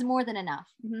 It was more than enough.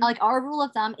 Like our rule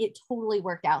of thumb, it totally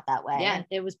worked out that way. Yeah,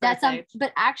 it was perfect.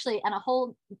 But actually, on a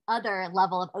whole other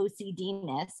level of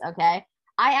OCD-ness, okay,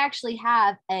 I actually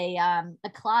have a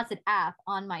closet app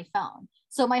on my phone.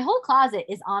 So my whole closet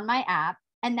is on my app.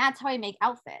 And that's how I make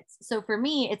outfits. So for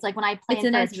me, it's like when I plan it's a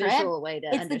nice trip, visual way to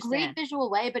it's the great visual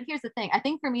way. But here's the thing. I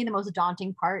think for me, the most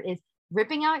daunting part is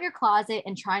ripping out your closet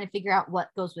and trying to figure out what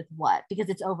goes with what, because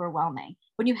it's overwhelming.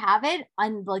 When you have it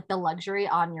on like the luxury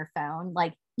on your phone,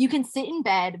 like you can sit in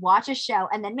bed, watch a show,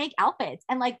 and then make outfits.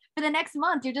 And like for the next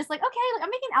month, you're just like, okay, like, I'm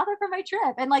making an outfit for my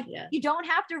trip. And like, you don't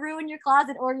have to ruin your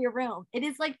closet or your room. It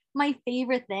is like my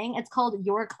favorite thing. It's called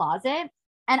Your Closet.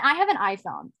 And I have an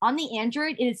iPhone. On the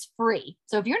Android, it is free.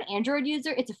 So if you're an Android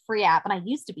user, it's a free app. And I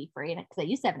used to be free because I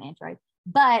used to have an Android.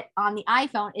 But on the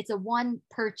iPhone, it's a one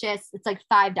purchase. It's like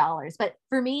 $5. But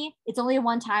for me, it's only a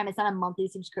one time. It's not a monthly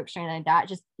subscription like that.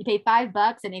 Just you pay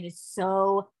 $5 and it is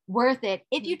so worth it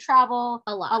if you travel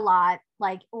a lot.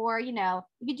 Like, or, you know,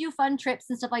 if you do fun trips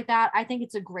and stuff like that, I think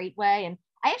it's a great way. And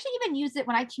I actually even used it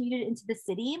when I commuted into the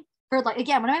city. For like,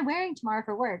 again, what am I wearing tomorrow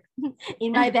for work?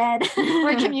 In my bed,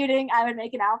 we're commuting. I would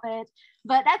make an outfit,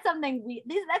 but that's something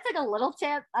that's like a little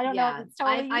tip. I don't know if it's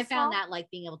totally useful. I found that like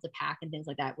being able to pack and things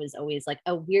like that was always like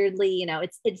a weirdly, you know,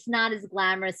 it's not as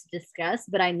glamorous to discuss,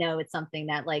 but I know it's something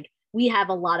that like we have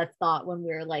a lot of thought when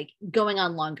we're like going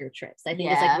on longer trips. I think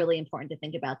it's like really important to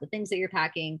think about the things that you're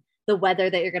packing, the weather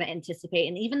that you're going to anticipate,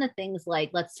 and even the things like,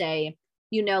 let's say,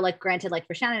 you know, like granted, like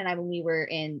for Shannon and I, when we were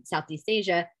in Southeast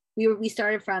Asia, we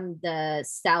started from the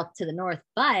south to the north,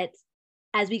 but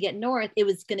as we get north, it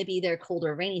was going to be their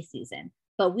colder, rainy season.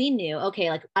 But we knew, okay,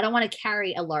 like I don't want to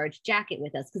carry a large jacket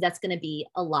with us because that's going to be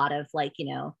a lot of like,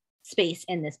 you know, space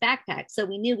in this backpack. So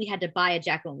we knew we had to buy a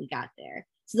jacket when we got there.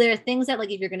 So there are things that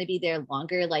like if you're going to be there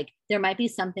longer, like there might be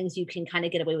some things you can kind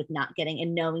of get away with not getting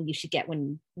and knowing you should get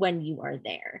when you are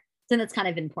there. So that's kind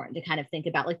of important to kind of think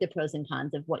about like the pros and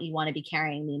cons of what you want to be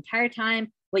carrying the entire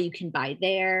time, what you can buy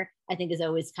there. I think is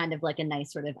always kind of like a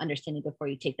nice sort of understanding before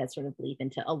you take that sort of leap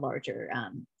into a larger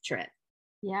trip.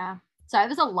 Yeah. So I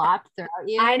was a lot to throw at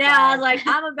you. I know. I was like,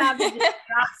 I'm about to just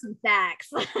drop some facts.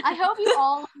 I hope you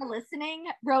all listening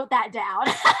wrote that down.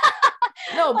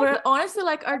 No, but honestly,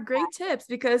 like are great tips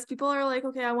because people are like,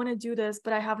 okay, I want to do this,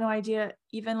 but I have no idea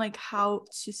even like how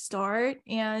to start.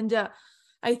 And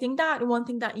I think that one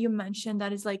thing that you mentioned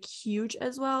that is like huge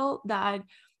as well, that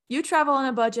you travel on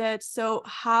a budget. So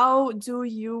how do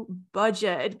you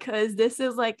budget? Because this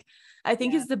is like, I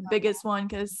think is the biggest one,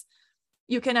 because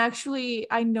you can actually,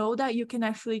 I know that you can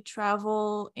actually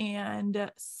travel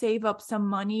and save up some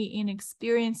money in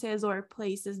experiences or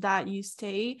places that you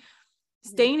staying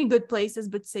in good places,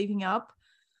 but saving up.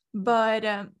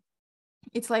 But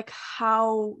it's like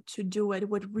how to do it,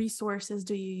 what resources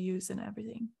do you use and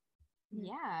everything.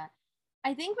 Yeah.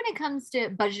 I think when it comes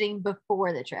to budgeting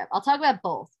before the trip, I'll talk about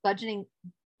both budgeting,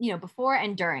 you know, before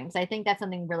and during. So I think that's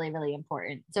something really, really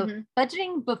important. So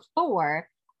budgeting before,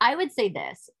 I would say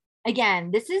this.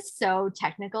 Again, this is so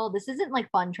technical. This isn't like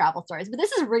fun travel stories, but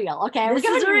this is real. Okay. This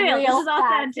is real. This is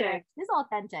authentic. This is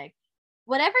authentic.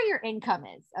 Whatever your income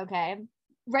is, okay,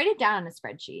 write it down on a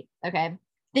spreadsheet. Okay.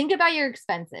 Think about your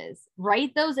expenses.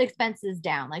 Write those expenses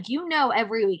down. Like, you know,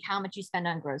 every week how much you spend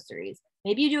on groceries.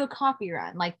 Maybe you do a coffee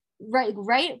run. Like,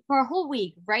 right for a whole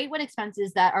week, write what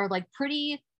expenses that are like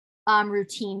pretty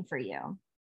routine for you.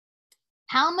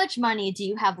 How much money do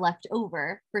you have left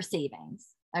over for savings?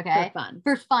 Okay.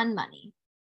 For fun money.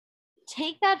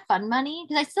 Take that fun money,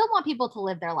 because I still want people to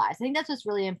live their lives. I think that's what's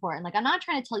really important. Like, I'm not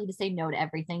trying to tell you to say no to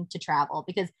everything to travel,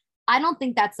 because I don't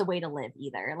think that's the way to live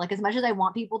either. Like, as much as I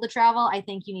want people to travel, I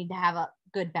think you need to have a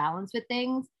good balance with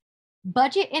things.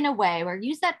 Budget in a way where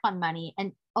use that fun money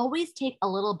and always take a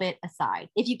little bit aside.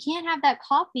 If you can't have that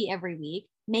coffee every week,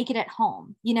 make it at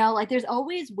home. You know, like there's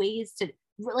always ways to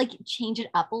like change it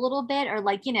up a little bit, or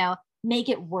like, you know, make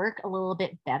it work a little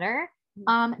bit better.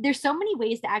 There's so many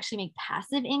ways to actually make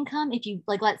passive income. If you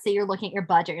like, let's say you're looking at your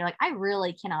budget, you're like, I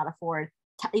really cannot afford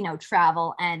you know,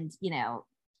 travel and, you know,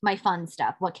 my fun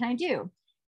stuff. What can I do?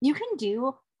 You can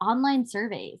do online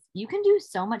surveys. You can do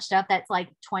so much stuff that's like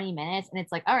 20 minutes and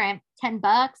it's like, all right,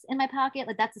 $10 in my pocket.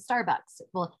 Like, that's a Starbucks.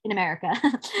 Well, in America,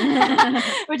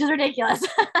 which is ridiculous.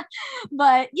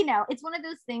 But, you know, it's one of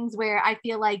those things where I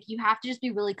feel like you have to just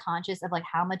be really conscious of like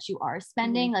how much you are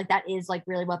spending. Like, that is like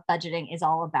really what budgeting is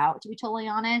all about, to be totally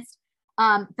honest.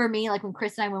 For me, like when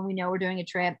Chris and I, when we know we're doing a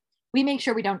trip, we make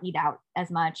sure we don't eat out as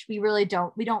much. We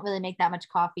don't really make that much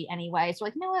coffee anyway. So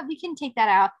like, you know what, we can take that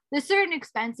out. There's certain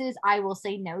expenses I will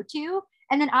say no to.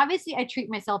 And then obviously I treat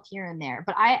myself here and there,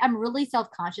 but I'm really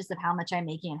self-conscious of how much I'm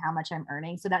making and how much I'm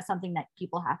earning. So that's something that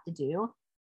people have to do.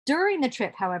 During the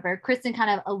trip, however, Kristen kind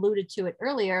of alluded to it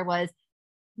earlier, was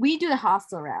we do the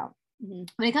hostel route. When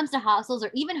it comes to hostels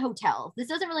or even hotels, this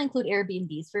doesn't really include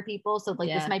Airbnbs for people. So like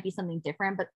this might be something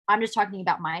different, but I'm just talking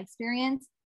about my experience.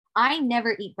 I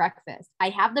never eat breakfast. I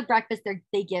have the breakfast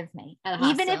they give me.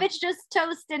 Even if it's just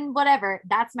toast and whatever,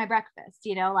 that's my breakfast,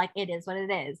 you know, like it is what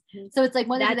it is. Mm-hmm. So it's like,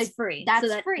 that's free. That's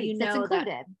so free. You know, that's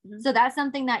included. Mm-hmm. So that's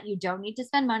something that you don't need to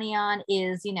spend money on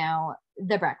is, you know,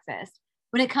 the breakfast.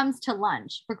 When it comes to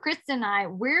lunch, for Kristen and I,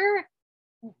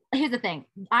 here's the thing.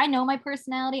 I know my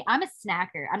personality. I'm a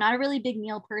snacker. I'm not a really big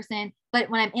meal person, but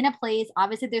when I'm in a place,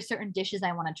 obviously there's certain dishes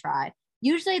I want to try.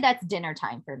 Usually that's dinner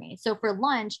time for me. So for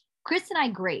lunch, Chris and I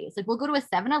graze. Like we'll go to a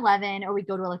 7-Eleven or we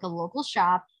go to like a local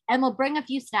shop and we'll bring a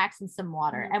few snacks and some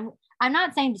water. Mm-hmm. And I'm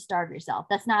not saying to starve yourself.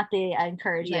 That's not the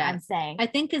encouragement I'm saying. I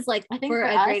think for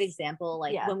a great example,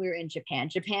 like when we were in Japan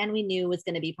we knew was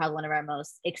going to be probably one of our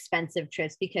most expensive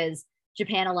trips because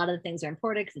Japan, a lot of the things are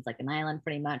imported because it's like an island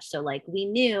pretty much. So like we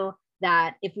knew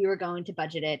that if we were going to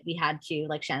budget it, we had to,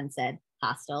 like Shannon said,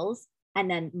 hostels. And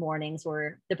then mornings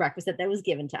were the breakfast that was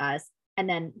given to us. And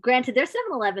then granted, their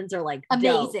 7-Elevens are like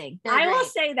amazing. I will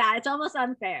say that it's almost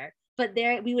unfair, but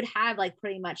there we would have like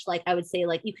pretty much like, I would say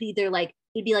like you could either like,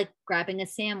 it'd be like grabbing a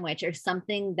sandwich or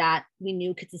something that we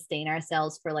knew could sustain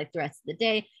ourselves for like the rest of the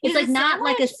day. It's like not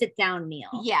like a sit down meal.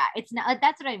 Yeah. It's not,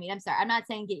 that's what I mean. I'm sorry. I'm not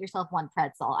saying get yourself one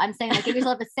pretzel. I'm saying like get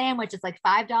yourself a sandwich. It's like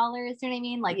 $5. You know what I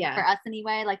mean? Like for us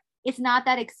anyway, like it's not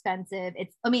that expensive.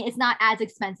 It's not as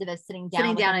expensive as sitting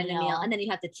down in a meal. And then you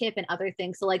have to tip and other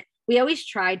things. So like we always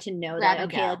tried to know that,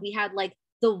 okay, like we had like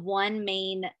the one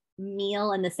main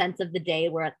meal in the sense of the day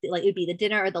where like it would be the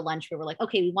dinner or the lunch where we're like,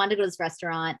 okay, we want to go to this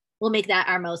restaurant. We'll make that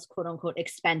our most quote unquote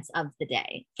expense of the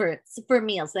day for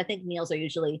meals. So I think meals are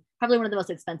usually probably one of the most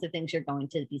expensive things you're going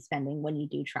to be spending when you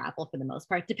do travel for the most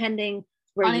part, depending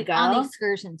where you go on the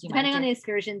excursions, depending on the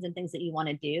excursions and things that you want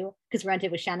to do. Because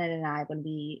granted, with Shannon and I, when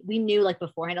we knew like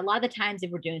beforehand, a lot of the times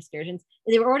if we're doing excursions,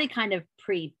 they were already kind of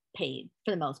prepaid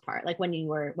for the most part. Like when we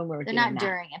were they're not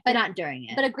during it, but not during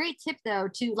it. But a great tip though,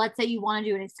 to let's say you want to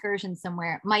do an excursion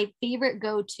somewhere. My favorite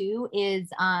go-to is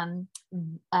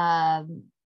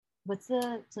what's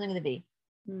the something with a V?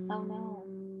 Oh no.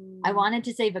 I wanted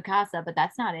to say Vacasa, but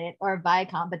that's not it. Or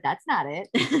Viacom, but that's not it.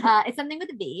 It's something with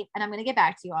a V, and I'm going to get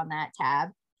back to you on that tab.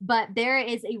 But there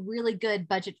is a really good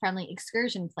budget-friendly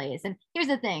excursion place. And here's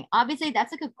the thing. Obviously,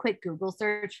 that's like a quick Google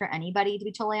search for anybody, to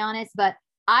be totally honest. But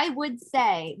I would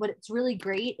say what's really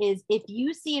great is if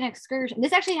you see an excursion,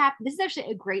 this is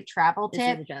actually a great travel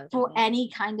tip for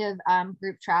any kind of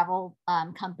group travel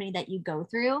company that you go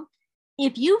through.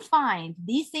 If you find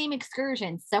these same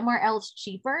excursions somewhere else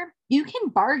cheaper, you can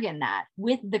bargain that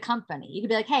with the company. You could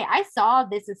be like, hey, I saw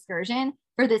this excursion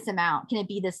for this amount. Can it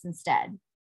be this instead?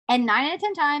 And 9 out of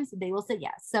 10 times, they will say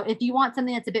yes. So if you want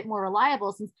something that's a bit more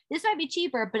reliable, since this might be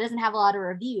cheaper, but doesn't have a lot of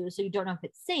reviews, so you don't know if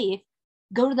it's safe,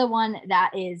 go to the one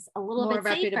that is a little bit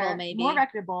safer, more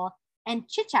reputable, and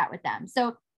chit chat with them.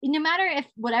 So no matter if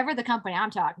whatever the company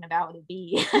I'm talking about would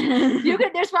be,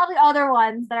 there's probably other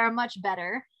ones that are much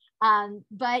better.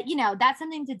 But you know, that's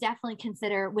something to definitely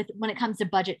consider when it comes to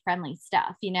budget friendly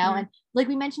stuff, you know. Mm-hmm. And like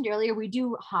we mentioned earlier, we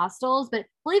do hostels, but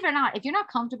believe it or not, if you're not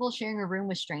comfortable sharing a room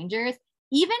with strangers,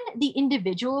 even the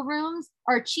individual rooms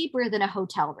are cheaper than a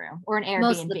hotel room or an Airbnb.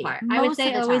 Most of the part. I would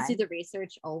say always do the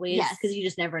research, always, because you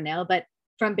just never know. But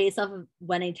from based off of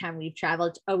anytime we've traveled,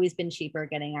 it's always been cheaper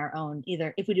getting our own,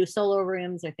 either if we do solo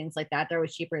rooms or things like that, they're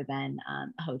always cheaper than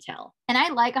a hotel. And I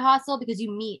like a hostel because you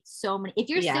meet so many, if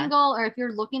you're single or if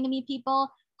you're looking to meet people,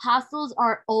 hostels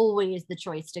are always the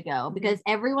choice to go because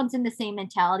everyone's in the same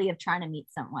mentality of trying to meet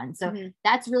someone. So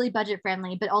that's really budget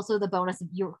friendly, but also the bonus of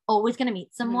you're always going to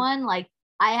meet someone. Like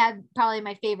I had probably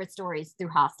my favorite stories through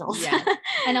hostels. Yeah.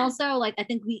 And also like, I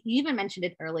think you even mentioned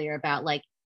it earlier about like,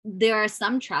 there are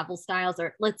some travel styles,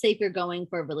 or let's say if you're going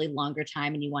for a really longer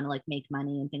time and you want to like make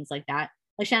money and things like that.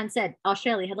 Like Shan said,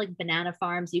 Australia had like banana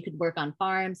farms. You could work on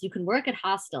farms. You can work at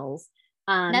hostels.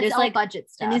 That's all like budget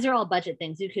stuff. And these are all budget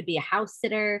things. You could be a house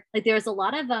sitter. Like there's a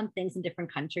lot of things in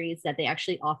different countries that they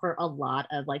actually offer a lot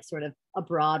of like sort of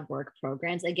abroad work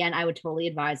programs. Again, I would totally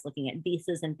advise looking at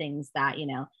visas and things that, you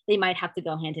know, they might have to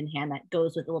go hand in hand. That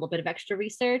goes with a little bit of extra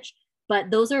research. But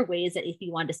those are ways that if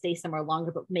you want to stay somewhere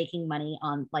longer, but making money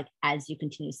on like as you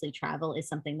continuously travel is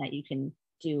something that you can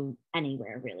do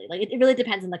anywhere really. Like it really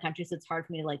depends on the country. So it's hard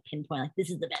for me to like pinpoint like this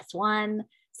is the best one.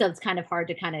 So it's kind of hard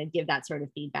to kind of give that sort of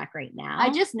feedback right now.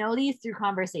 I just know these through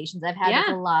conversations I've had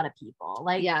with a lot of people.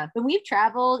 Like when we've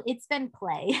traveled, it's been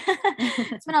play.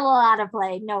 It's been a lot of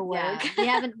play, no work.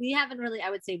 Yeah. We haven't really, I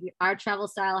would say our travel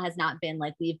style has not been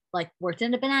like we've like worked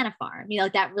in a banana farm. You know,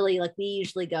 like that really like we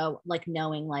usually go like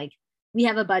knowing like we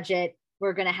have a budget,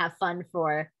 we're going to have fun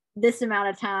for this amount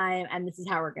of time, and this is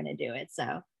how we're going to do it.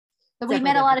 So, but we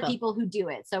met a lot of people who do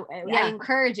it. So I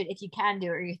encourage it if you can do it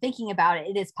or you're thinking about it,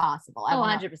 it is possible.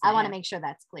 100%. I want to make sure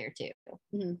that's clear too.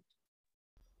 Mm-hmm.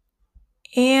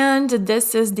 And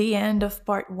this is the end of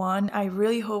part one. I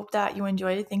really hope that you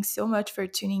enjoyed it. Thanks so much for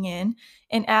tuning in.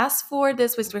 And as for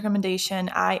this week's recommendation,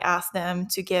 I asked them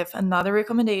to give another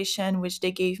recommendation, which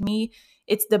they gave me.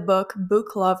 It's the book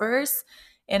Book Lovers.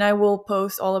 And I will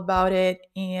post all about it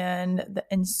in the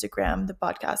Instagram, the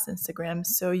podcast Instagram,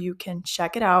 so you can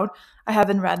check it out. I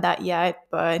haven't read that yet,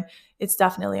 but it's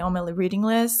definitely on my reading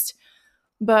list.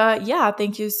 But yeah,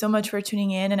 thank you so much for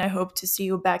tuning in, and I hope to see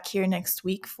you back here next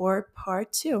week for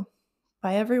part two.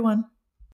 Bye, everyone.